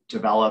 how do you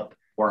develop,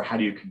 or how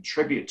do you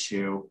contribute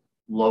to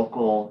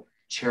local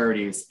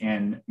charities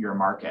in your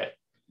market?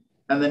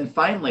 And then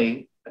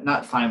finally,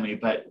 not finally,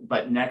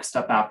 but next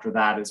up after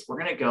that is we're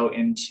going to go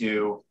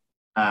into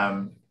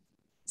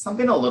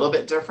something a little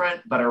bit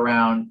different, but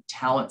around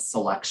talent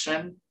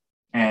selection.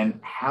 And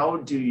how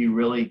do you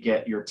really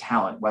get your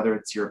talent, whether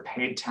it's your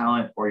paid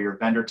talent or your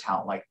vendor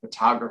talent, like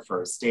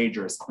photographers,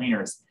 stagers,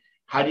 cleaners?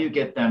 How do you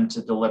get them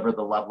to deliver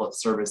the level of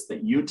service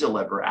that you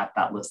deliver at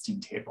that listing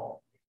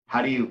table?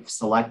 How do you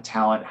select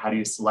talent? How do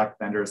you select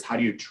vendors? How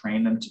do you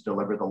train them to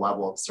deliver the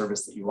level of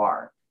service that you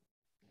are?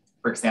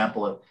 For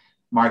example,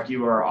 Mark,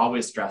 you are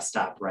always dressed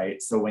up, right?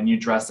 So when you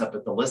dress up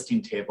at the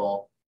listing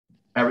table,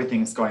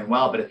 everything's going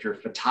well. But if your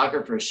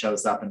photographer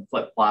shows up in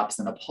flip-flops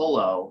and a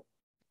polo,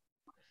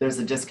 there's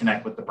a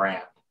disconnect with the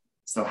brand.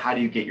 So how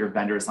do you get your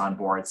vendors on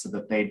board so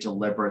that they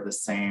deliver the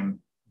same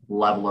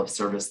level of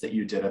service that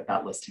you did at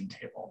that listing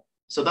table?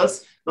 So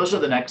those are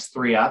the next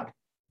three up.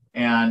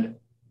 And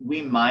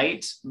we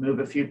might move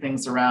a few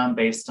things around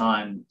based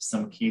on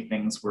some key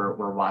things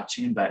we're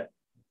watching. But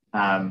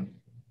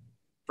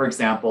for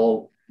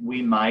example,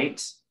 we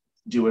might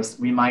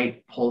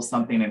pull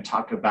something and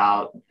talk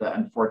about the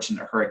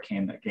unfortunate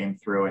hurricane that came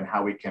through and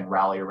how we can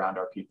rally around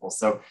our people.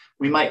 So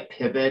we might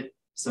pivot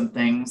some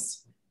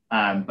things.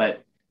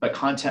 But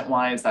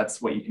content-wise,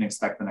 that's what you can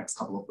expect the next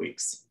couple of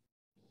weeks.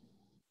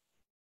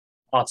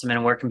 Awesome.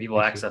 And where can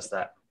people access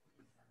that?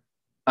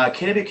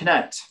 KW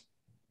Connect.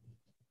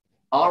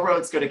 All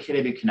roads go to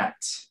KW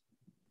Connect.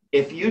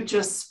 If you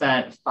just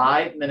spent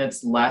 5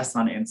 minutes less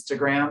on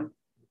Instagram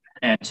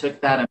and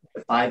took that and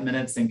put 5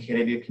 minutes in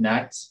KW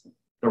Connect,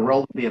 the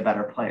world would be a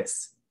better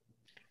place.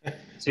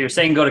 So you're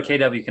saying go to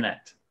KW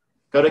Connect?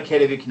 Go to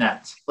KW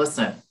Connect.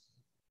 Listen,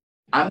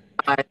 I'm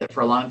a guy that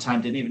for a long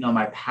time didn't even know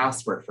my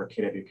password for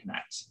KW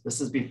Connect.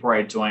 This is before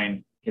I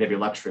joined KW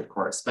Luxury, of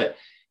course. But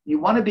you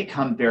want to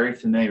become very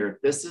familiar.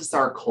 This is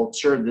our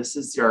culture. This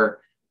is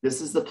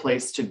this is the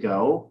place to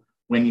go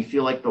when you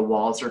feel like the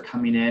walls are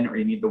coming in or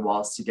you need the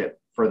walls to get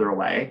further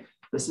away.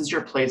 This is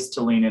your place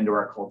to lean into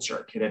our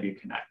culture, KW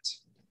Connect.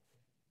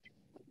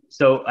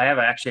 So I have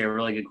actually a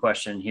really good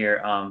question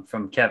here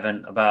from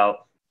Kevin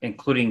about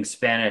including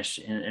Spanish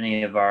in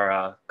any of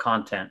our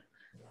content.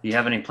 Do you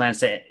have any plans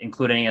to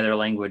include any other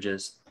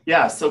languages?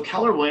 Yeah, so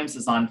Keller Williams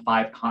is on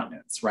 5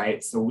 continents,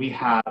 right? So we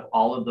have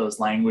all of those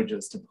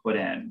languages to put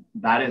in.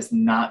 That is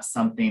not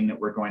something that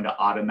we're going to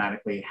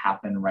automatically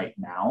happen right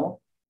now,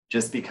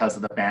 just because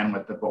of the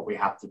bandwidth of what we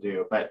have to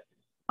do. But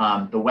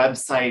the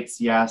websites,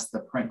 yes, the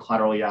print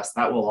collateral, yes,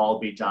 that will all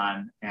be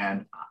done.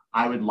 And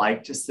I would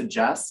like to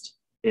suggest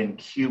in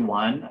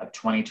Q1 of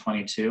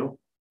 2022,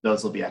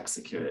 those will be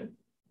executed.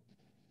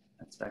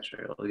 That's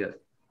actually really good.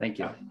 Thank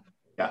you.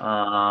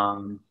 Yeah.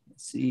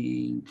 Let's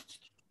see.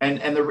 And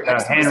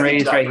the hand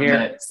raised right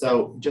here.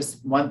 So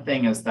just one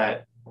thing is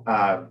that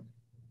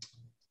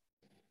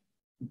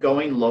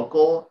going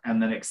local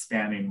and then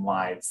expanding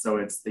wide. So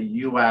it's the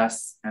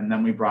US, and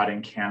then we brought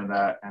in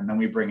Canada, and then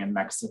we bring in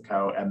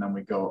Mexico, and then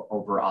we go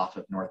over off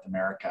of North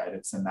America.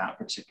 It's in that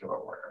particular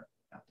order.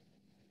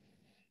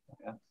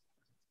 Yeah.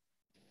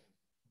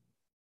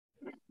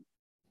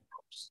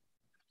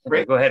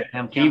 Great. Go ahead,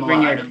 Pam. Can you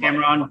bring your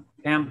camera on,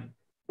 Pam?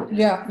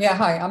 Yeah.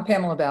 Hi, I'm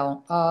Pamela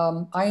Bell.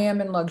 I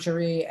am in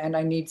luxury and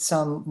I need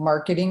some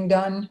marketing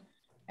done.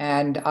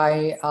 And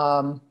I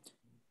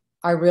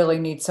really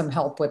need some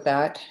help with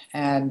that.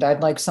 And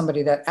I'd like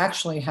somebody that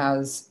actually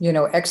has,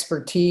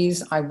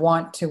 expertise. I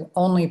want to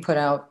only put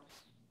out,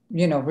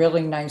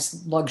 really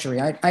nice luxury.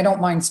 I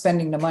don't mind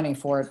spending the money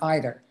for it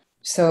either.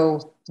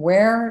 So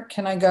where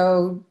can I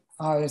go?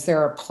 Is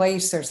there a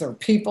place? Is there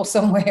people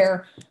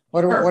somewhere?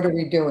 What are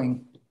we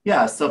doing?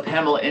 Yeah, so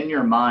Pamela, in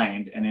your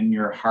mind and in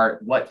your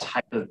heart, what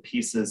type of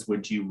pieces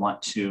would you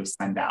want to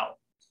send out?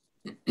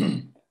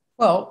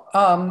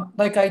 Well,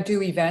 like I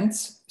do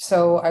events,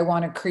 so I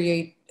want to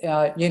create,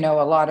 a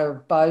lot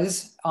of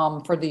buzz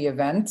for the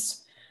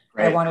events.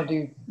 Great. I want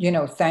to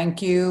do,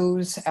 thank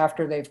yous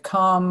after they've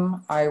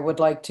come. I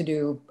would like to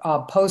do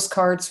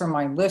postcards for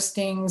my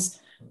listings.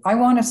 I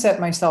want to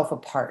set myself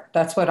apart.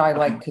 That's what I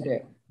like to do.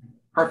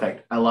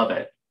 Perfect. I love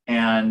it.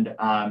 And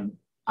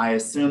I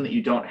assume that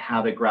you don't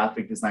have a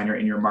graphic designer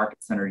in your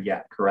market center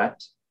yet,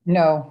 correct?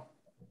 No.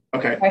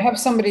 Okay. I have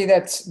somebody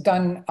that's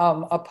done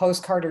a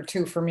postcard or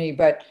two for me,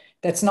 but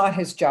that's not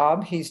his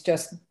job. He's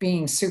just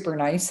being super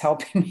nice,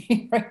 helping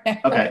me right now.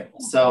 Okay.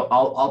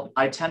 So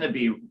I tend to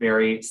be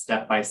very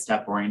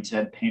step-by-step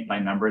oriented, paint by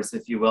numbers,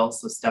 if you will.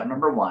 So step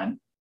number 1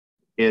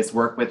 is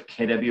work with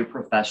KW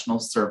Professional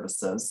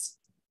Services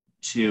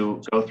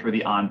to go through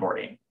the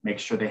onboarding. Make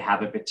sure they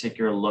have a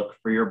particular look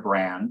for your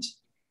brand.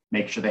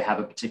 Make sure they have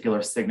a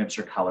particular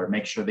signature color.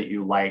 Make sure that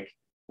you like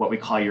what we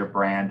call your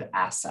brand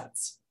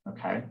assets.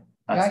 Okay.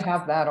 I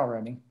have that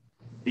already.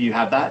 You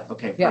have that?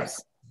 Okay.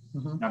 Yes.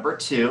 Mm-hmm. Number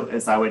 2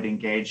 is I would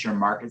engage your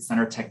market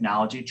center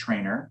technology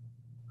trainer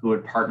who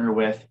would partner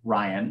with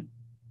Ryan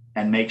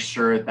and make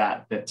sure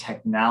that the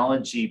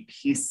technology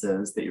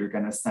pieces that you're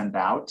going to send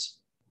out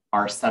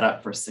are set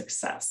up for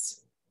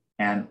success,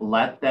 and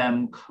let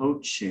them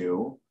coach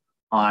you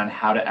on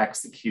how to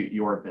execute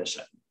your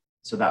vision.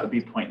 So that would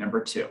be point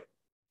number 2.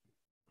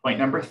 Point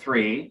number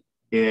 3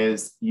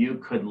 is you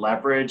could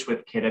leverage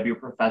with KW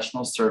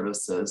Professional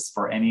Services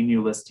for any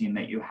new listing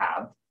that you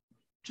have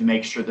to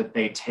make sure that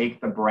they take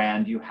the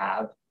brand you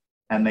have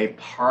and they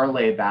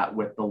parlay that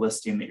with the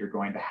listing that you're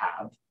going to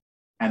have.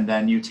 And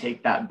then you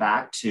take that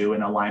back to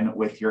in alignment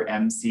with your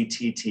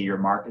MCTT, your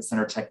Market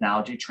Center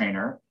Technology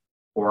Trainer,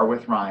 or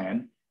with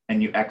Ryan,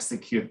 and you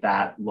execute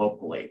that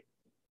locally.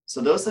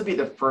 So those would be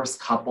the first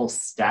couple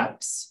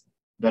steps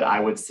that I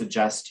would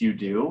suggest you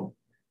do.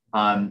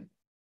 That's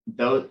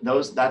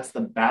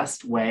the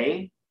best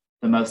way,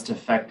 the most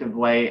effective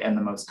way, and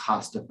the most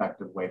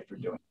cost-effective way for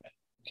doing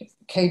it.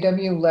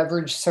 KW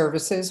Leverage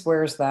Services,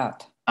 where's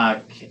that?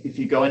 If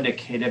you go into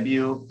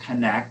KW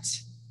Connect,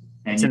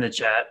 and it's in the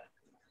chat.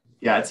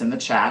 Yeah, it's in the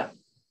chat.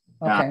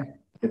 Okay.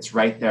 It's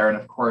right there, and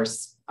of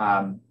course,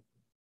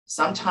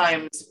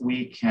 sometimes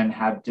we can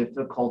have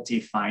difficulty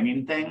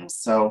finding things.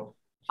 So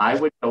I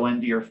would go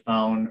into your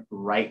phone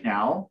right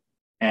now.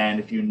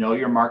 And if you know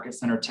your Market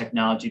Center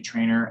Technology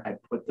Trainer,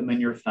 I'd put them in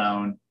your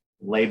phone,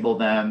 label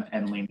them,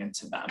 and lean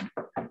into them.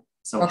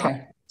 So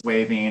okay.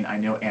 Waving, I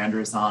know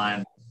Andrew's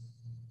on.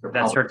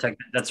 That's her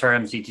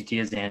MCTT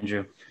is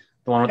Andrew,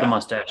 the one with the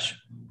mustache.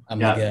 I'm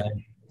the guy.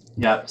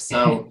 Yep.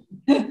 So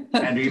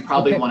Andrew, you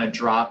probably want to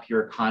drop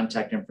your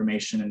contact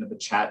information into the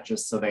chat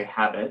just so they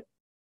have it.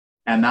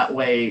 And that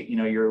way,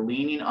 you're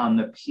leaning on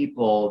the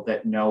people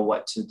that know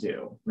what to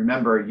do.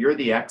 Remember, you're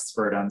the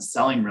expert on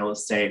selling real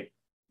estate.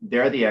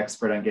 They're the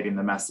expert on getting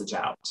the message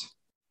out.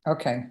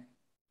 Okay.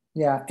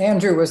 Yeah,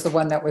 Andrew was the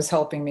one that was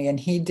helping me and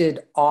he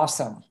did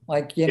awesome.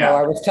 Like, Yeah.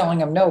 I was telling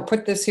him, no,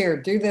 put this here,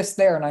 do this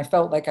there. And I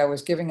felt like I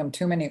was giving him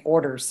too many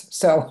orders.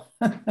 So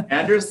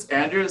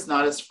Andrew's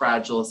not as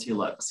fragile as he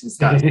looks. He's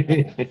got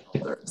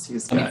shoulders.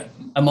 He's good.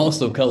 I'm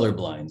also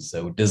colorblind,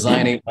 so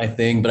design ain't my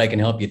thing, but I can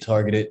help you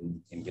target it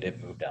and get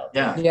it moved out.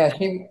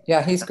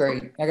 Yeah. he's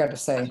great. I got to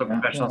say. That's what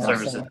professional Yeah,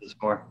 services so- is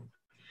for.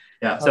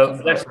 Yeah.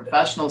 So So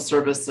professional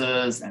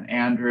services and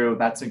Andrew,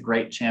 that's a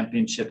great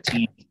championship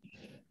team.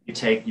 You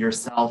take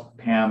yourself,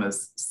 Pam,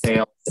 as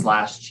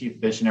sales/chief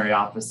visionary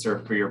officer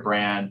for your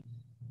brand.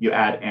 You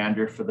add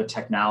Andrew for the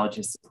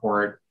technology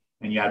support,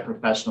 and you add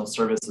professional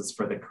services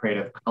for the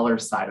creative color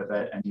side of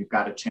it, and you've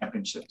got a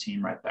championship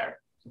team right there.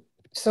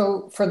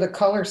 So for the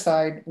color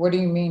side, what do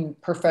you mean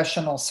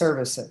professional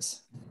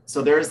services?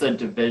 So there's a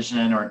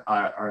division or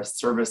a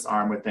service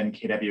arm within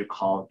KW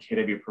called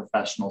KW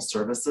Professional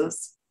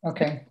Services.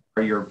 Okay.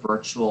 Or your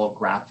virtual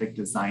graphic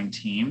design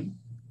team,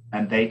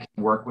 and they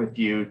can work with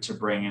you to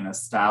bring in a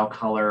style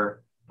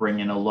color, bring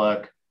in a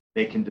look.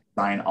 They can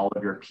design all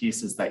of your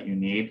pieces that you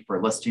need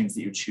for listings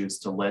that you choose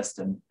to list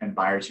and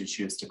buyers you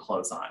choose to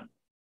close on.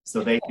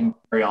 So they can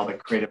carry all the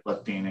creative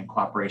lifting in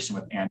cooperation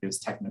with Andrew's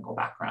technical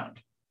background.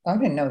 I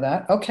didn't know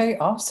that. Okay,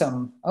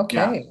 awesome. Okay.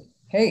 Yeah.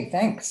 Hey,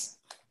 thanks.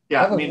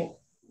 Yeah, That I was- mean,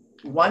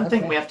 one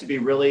thing Okay. we have to be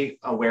really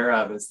aware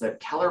of is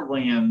that Keller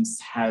Williams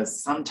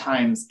has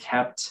sometimes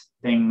kept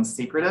things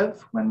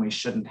secretive when we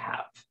shouldn't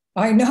have.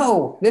 I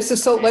know. This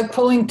is so like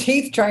pulling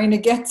teeth trying to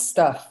get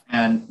stuff.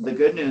 And the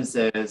good news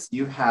is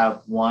you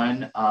have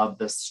one of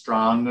the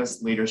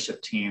strongest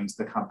leadership teams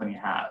the company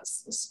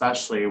has,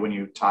 especially when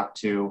you talk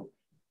to,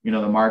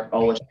 the Mark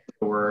Olish of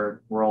the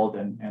world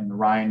and the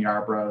Ryan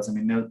Yarbroughs. I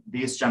mean,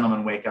 these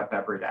gentlemen wake up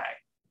every day.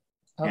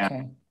 Okay.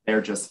 And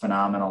they're just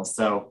phenomenal.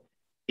 So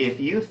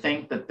if you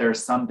think that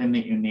there's something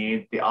that you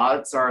need, the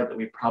odds are that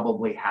we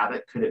probably have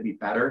it. Could it be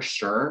better?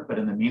 Sure. But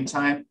in the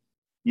meantime,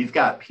 you've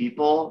got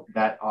people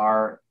that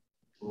are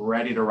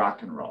ready to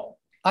rock and roll.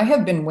 I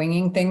have been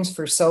winging things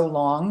for so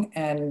long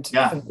and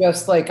Yeah.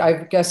 just like,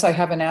 I guess I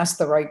haven't asked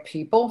the right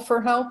people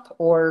for help,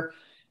 or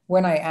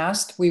when I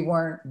asked, they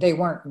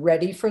weren't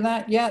ready for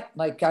that yet.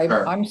 Like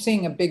Sure. I'm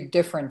seeing a big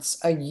difference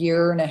a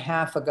year and a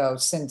half ago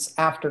since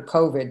after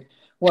COVID,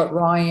 what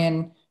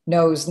Ryan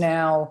knows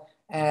now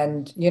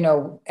and,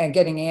 and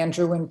getting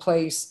Andrew in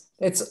place,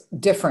 it's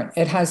different.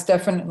 It has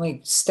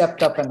definitely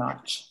stepped up a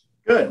notch.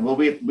 Good. Well,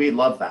 we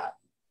love that.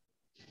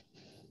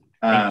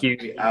 Thank you.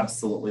 We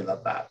absolutely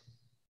love that.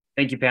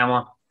 Thank you,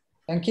 Pamela.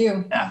 Thank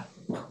you. Yeah.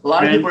 A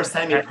lot of people are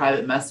sending me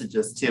private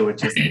messages too,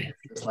 which is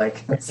it's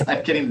like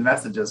I'm getting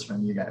messages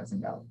from you guys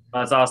and go.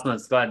 That's awesome.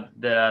 It's glad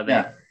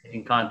that they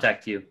can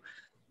contact you.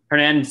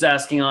 Hernan's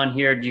asking on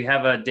here, do you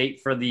have a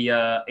date for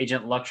the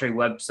Agent Luxury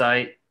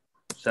website?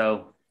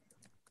 So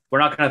we're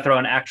not going to throw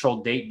an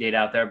actual date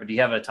out there, but do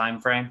you have a time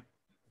frame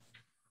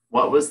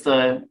What was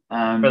the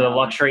for the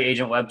Luxury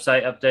Agent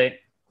website update?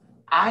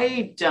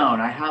 I don't.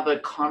 I have a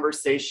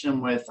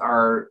conversation with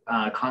our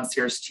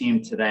concierge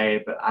team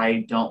today, but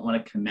I don't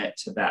want to commit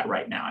to that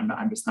right now.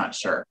 I'm just not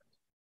sure.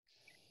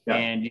 Yeah.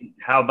 And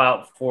how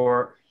about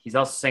he's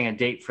also saying a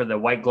date for the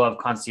white glove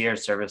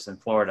concierge service in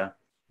Florida.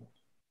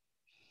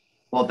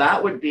 Well,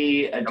 that would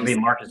be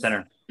Market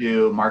Center.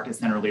 To Market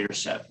Center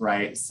leadership,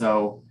 right?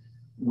 So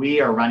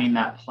we are running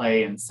that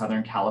play in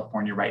Southern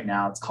California right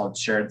now. It's called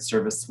Shared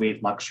Service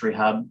Suite Luxury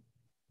Hub.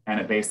 And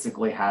it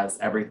basically has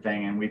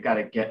everything. And we've got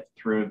to get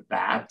through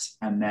that.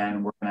 And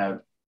then we're going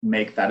to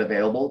make that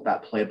available,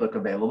 that playbook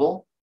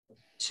available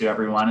to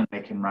everyone, and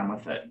they can run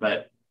with it.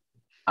 But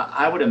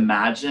I would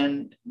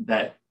imagine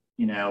that,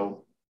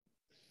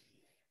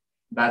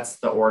 that's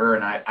the order.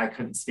 And I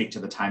couldn't speak to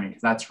the timing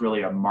because that's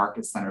really a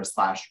Market Center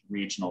 /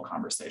 regional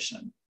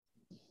conversation.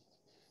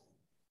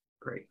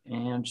 Great.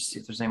 And just see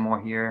if there's any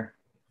more here.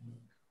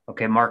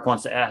 Okay. Mark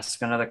wants to ask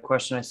another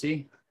question, I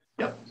see.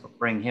 Yep. So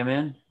bring him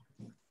in.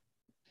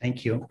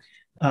 Thank you.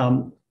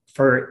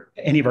 For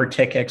any of our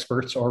tech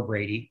experts or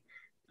Brady,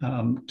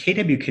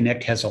 KW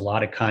Connect has a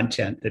lot of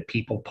content that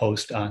people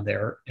post on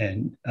there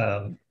and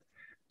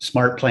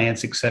smart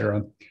plans, et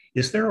cetera.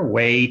 Is there a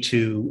way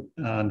to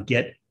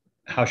get,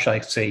 how shall I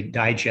say,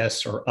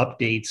 digests or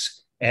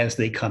updates as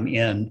they come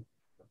in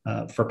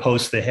for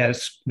posts that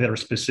are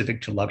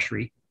specific to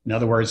luxury? In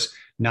other words,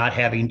 not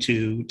having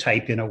to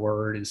type in a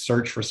word and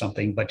search for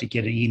something, but to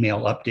get an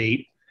email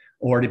update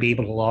or to be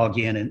able to log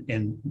in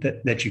and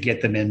that you get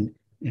them in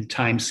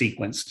time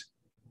sequenced.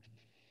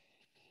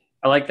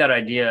 I like that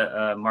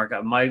idea, Mark.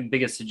 My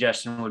biggest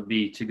suggestion would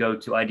be to go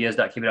to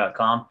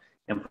ideas.kb.com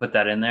and put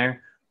that in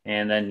there.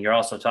 And then you're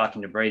also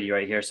talking to Brady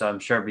right here. So I'm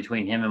sure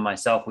between him and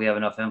myself, we have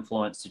enough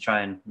influence to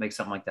try and make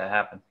something like that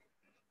happen.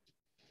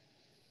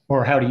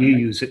 Or how do you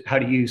use it? How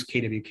do you use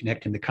KW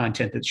Connect and the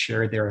content that's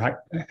shared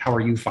there? How are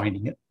you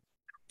finding it?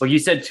 Well, you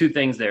said two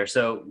things there.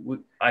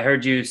 So I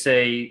heard you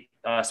say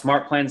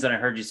smart plans, and I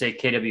heard you say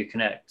KW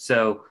Connect.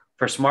 So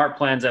for smart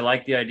plans, I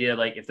like the idea,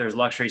 like if there's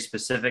luxury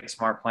specific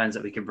smart plans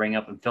that we could bring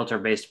up and filter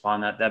based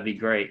upon that, that'd be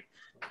great.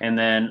 And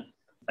then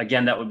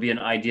again, that would be an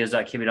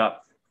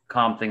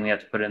ideas.kb.com thing we have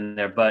to put in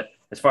there. But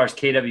as far as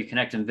KW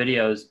Connect and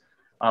videos,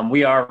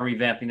 we are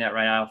revamping that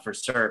right now for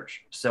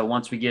search. So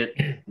once we get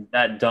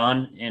that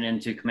done and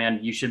into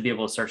command, you should be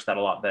able to search that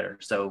a lot better.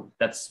 So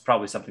that's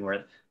probably something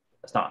where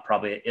that's not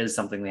probably, it is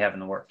something we have in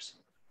the works.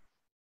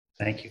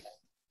 Thank you.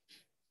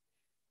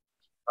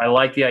 I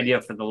like the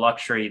idea for the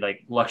luxury,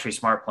 like luxury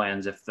smart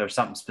plans, if there's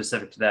something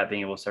specific to that,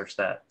 being able to search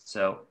that.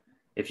 So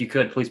if you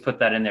could, please put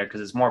that in there because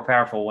it's more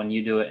powerful when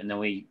you do it and then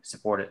we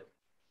support it.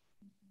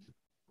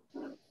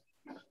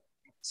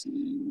 Let's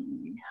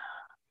see.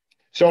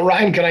 So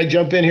Ryan, can I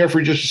jump in here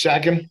for just a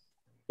second?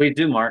 Please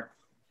do, Mark.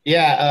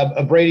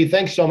 Yeah, Brady,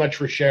 thanks so much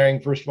for sharing,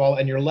 first of all,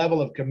 and your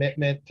level of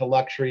commitment to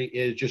luxury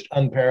is just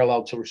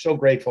unparalleled. So we're so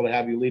grateful to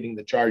have you leading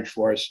the charge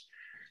for us.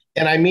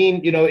 And I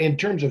mean, you know, in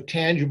terms of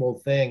tangible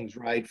things,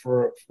 right,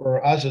 for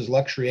us as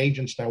luxury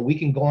agents now, we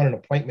can go on an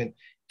appointment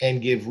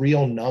and give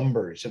real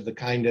numbers of the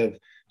kind of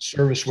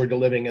service we're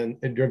delivering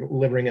and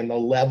the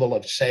level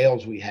of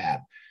sales we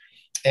have.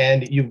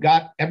 And you've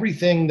got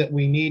everything that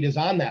we need is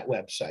on that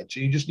website. So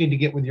you just need to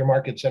get with your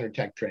market center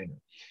tech trainer.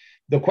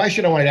 The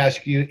question I wanted to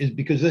ask you is,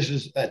 because this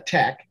is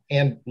tech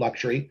and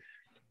luxury,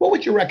 what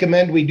would you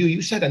recommend we do?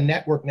 You said a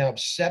network now of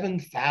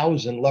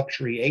 7,000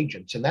 luxury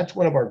agents, and that's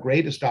one of our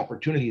greatest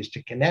opportunities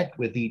to connect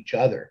with each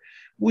other.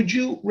 Would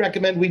you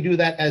recommend we do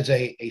that as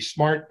a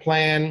smart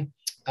plan?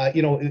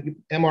 You know,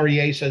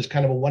 MREA says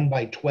kind of a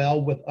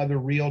 1x12 with other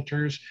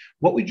realtors.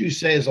 What would you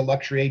say as a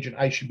luxury agent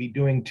I should be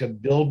doing to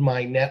build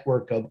my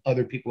network of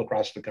other people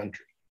across the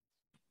country?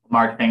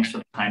 Mark, thanks for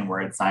the kind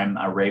words. I'm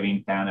a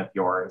raving fan of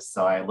yours.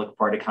 So I look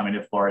forward to coming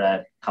to Florida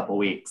in a couple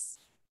weeks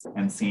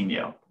and seeing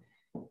you.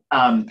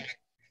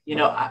 You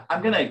know,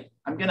 I'm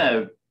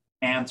gonna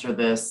answer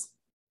this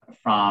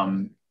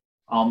from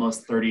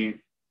almost 30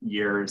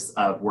 years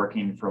of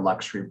working for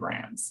luxury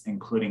brands,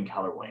 including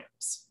Keller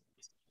Williams.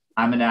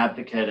 I'm an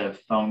advocate of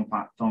phone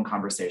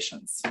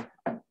conversations,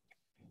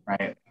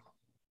 right?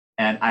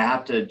 And I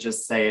have to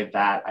just say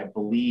that I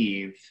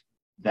believe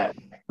that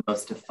the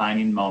most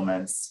defining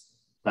moments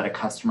that a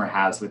customer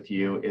has with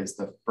you is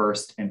the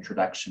first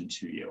introduction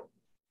to you.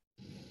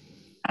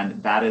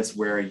 And that is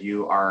where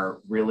you are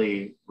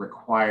really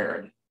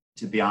required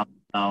to be on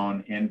the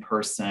phone, in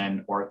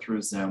person, or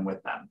through Zoom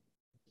with them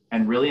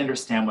and really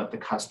understand what the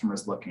customer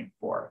is looking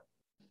for.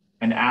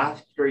 And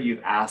after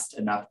you've asked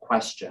enough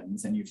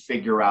questions and you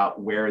figure out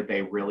where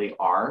they really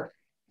are,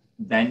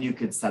 then you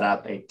could set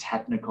up a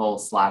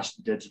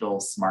technical/digital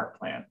smart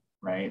plan,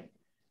 right?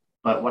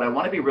 But what I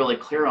want to be really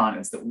clear on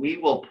is that we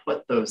will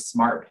put those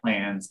smart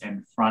plans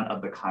in front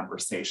of the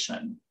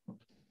conversation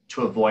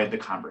to avoid the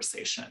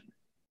conversation.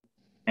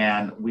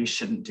 And we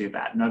shouldn't do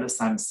that. Notice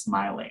I'm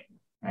smiling,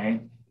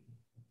 right?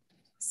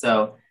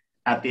 So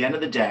at the end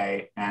of the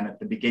day and at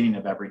the beginning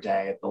of every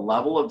day, the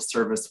level of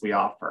service we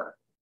offer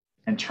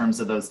in terms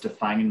of those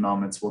defining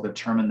moments will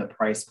determine the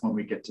price point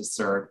we get to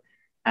serve.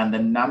 And the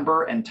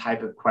number and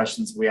type of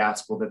questions we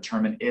ask will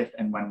determine if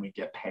and when we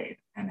get paid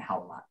and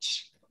how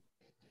much.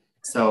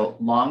 So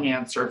long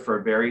answer for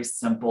a very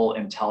simple,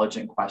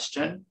 intelligent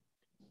question.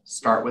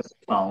 Start with the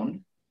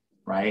phone,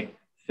 right?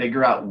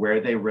 Figure out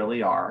where they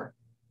really are.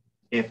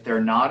 If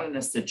they're not in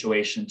a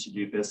situation to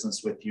do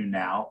business with you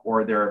now,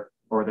 or they're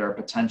a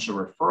potential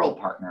referral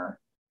partner,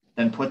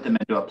 then put them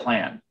into a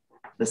plan.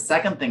 The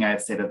second thing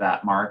I'd say to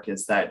that, Mark,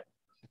 is that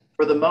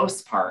for the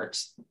most part,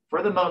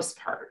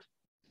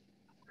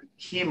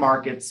 key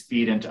markets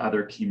feed into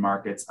other key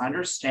markets.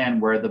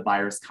 Understand where the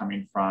buyer's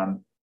coming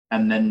from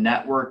and then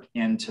network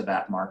into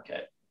that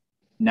market.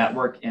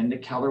 Network into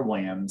Keller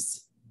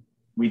Williams.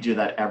 We do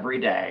that every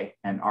day.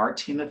 And our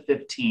team of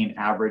 15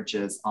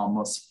 averages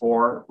almost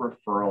 4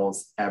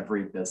 referrals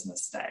every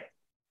business day.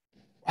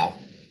 Wow.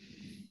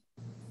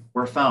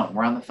 We're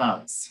on the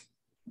phones.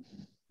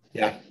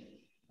 Yeah.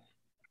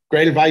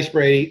 Great advice,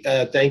 Brady.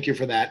 Thank you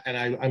for that. And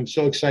I'm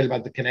so excited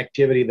about the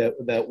connectivity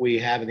that we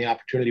have and the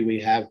opportunity we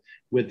have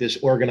with this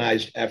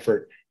organized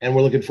effort. And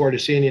we're looking forward to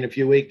seeing you in a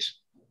few weeks.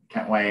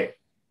 Can't wait.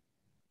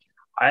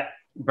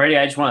 Brady,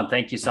 I just want to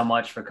thank you so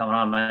much for coming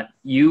on, man.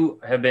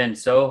 You have been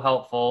so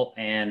helpful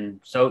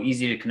and so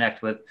easy to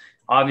connect with.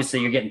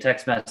 Obviously, you're getting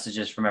text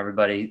messages from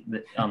everybody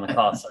on the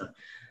call. So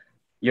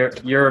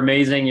you're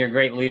amazing. You're a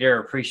great leader.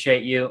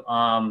 Appreciate you.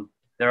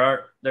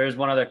 There's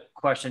one other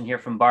question here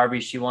from Barbie.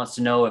 She wants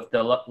to know if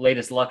the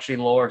latest luxury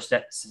lore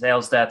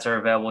sales stats are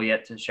available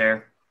yet to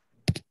share.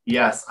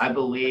 Yes, I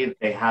believe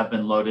they have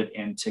been loaded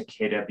into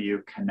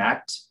KW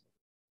Connect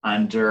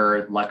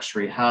under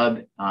Luxury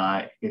Hub.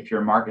 If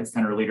you're market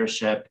center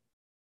leadership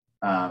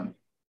and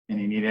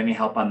you need any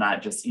help on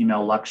that, just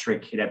email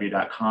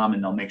luxury@kw.com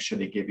and they'll make sure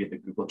they give you the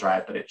Google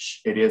Drive, but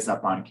it is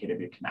up on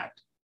KW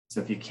Connect.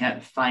 So if you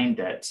can't find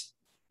it,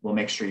 we'll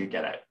make sure you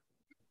get it.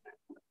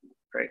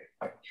 Great.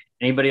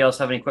 Anybody else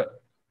have any quick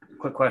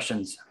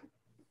questions?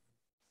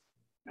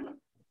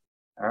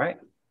 All right.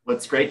 Well,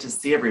 it's great to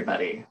see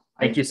everybody.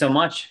 Thank you so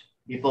much.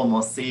 People, and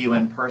we'll see you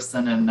in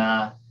person in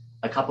a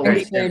couple Thanks,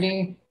 weeks.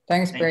 Brady.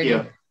 Thanks, Thank Brady.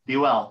 you. Be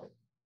well.